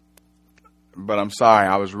 But I'm sorry,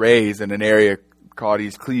 I was raised in an area called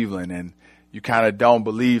East Cleveland, and you kind of don't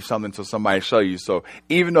believe something until somebody show you. So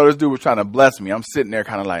even though this dude was trying to bless me, I'm sitting there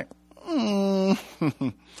kind of like,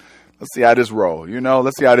 let's see how this roll,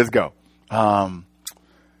 let's see how this go. And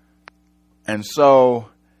so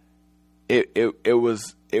it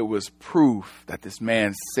was proof that this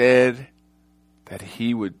man said that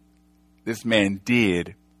this man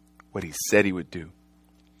did what he said he would do.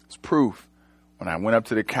 It's proof. When I went up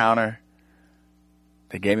to the counter,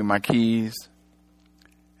 they gave me my keys,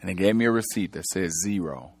 and they gave me a receipt that says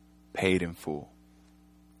 0, paid in full.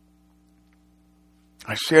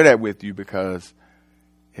 I share that with you because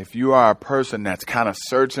if you are a person that's kind of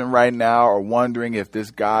searching right now or wondering if this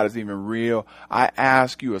God is even real, I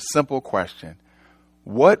ask you a simple question.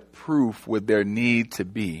 What proof would there need to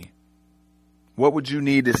be? What would you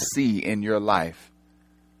need to see in your life?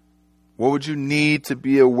 What would you need to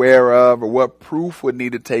be aware of, or what proof would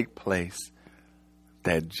need to take place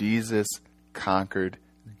that Jesus conquered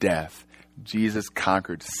death? Jesus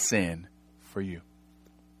conquered sin for you.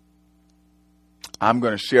 I'm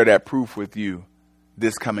going to share that proof with you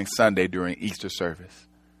this coming Sunday during Easter service.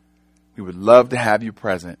 We would love to have you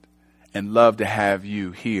present and love to have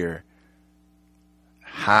you hear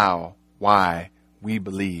why we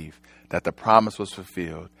believe that the promise was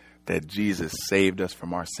fulfilled, that Jesus saved us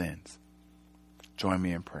from our sins. Join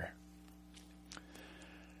me in prayer.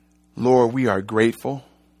 Lord, we are grateful.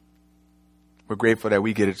 We're grateful that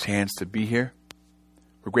we get a chance to be here.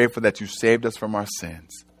 We're grateful that you saved us from our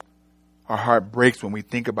sins. Our heart breaks when we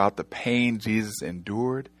think about the pain Jesus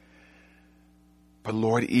endured. But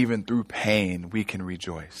Lord, even through pain, we can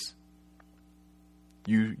rejoice.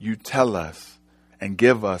 You tell us and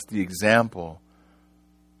give us the example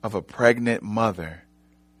of a pregnant mother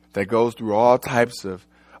that goes through all types of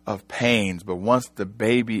pains. But once the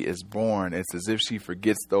baby is born, it's as if she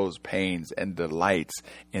forgets those pains and delights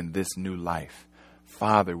in this new life.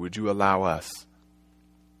 Father, would you allow us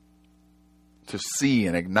to see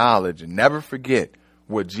and acknowledge and never forget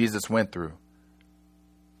what Jesus went through,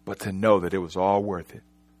 but to know that it was all worth it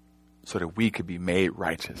so that we could be made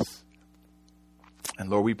righteous. And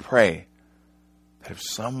Lord, we pray That if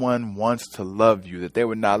someone wants to love you, that they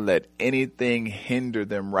would not let anything hinder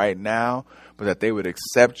them right now, but that they would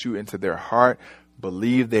accept you into their heart,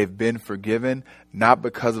 believe they've been forgiven, not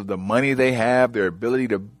because of the money they have, their ability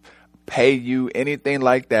to pay you, anything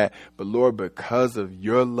like that, but Lord, because of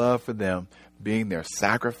your love for them, being their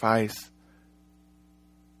sacrifice,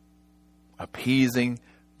 appeasing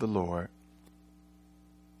the Lord,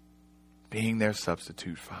 being their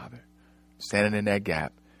substitute, Father, standing in that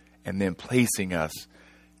gap, and then placing us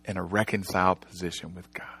in a reconciled position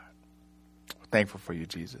with God. We're thankful for you,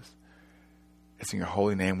 Jesus. It's in your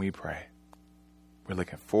holy name we pray. We're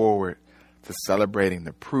looking forward to celebrating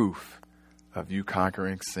the proof of you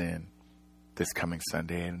conquering sin this coming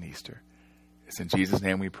Sunday and Easter. It's in Jesus'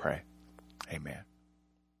 name we pray. Amen.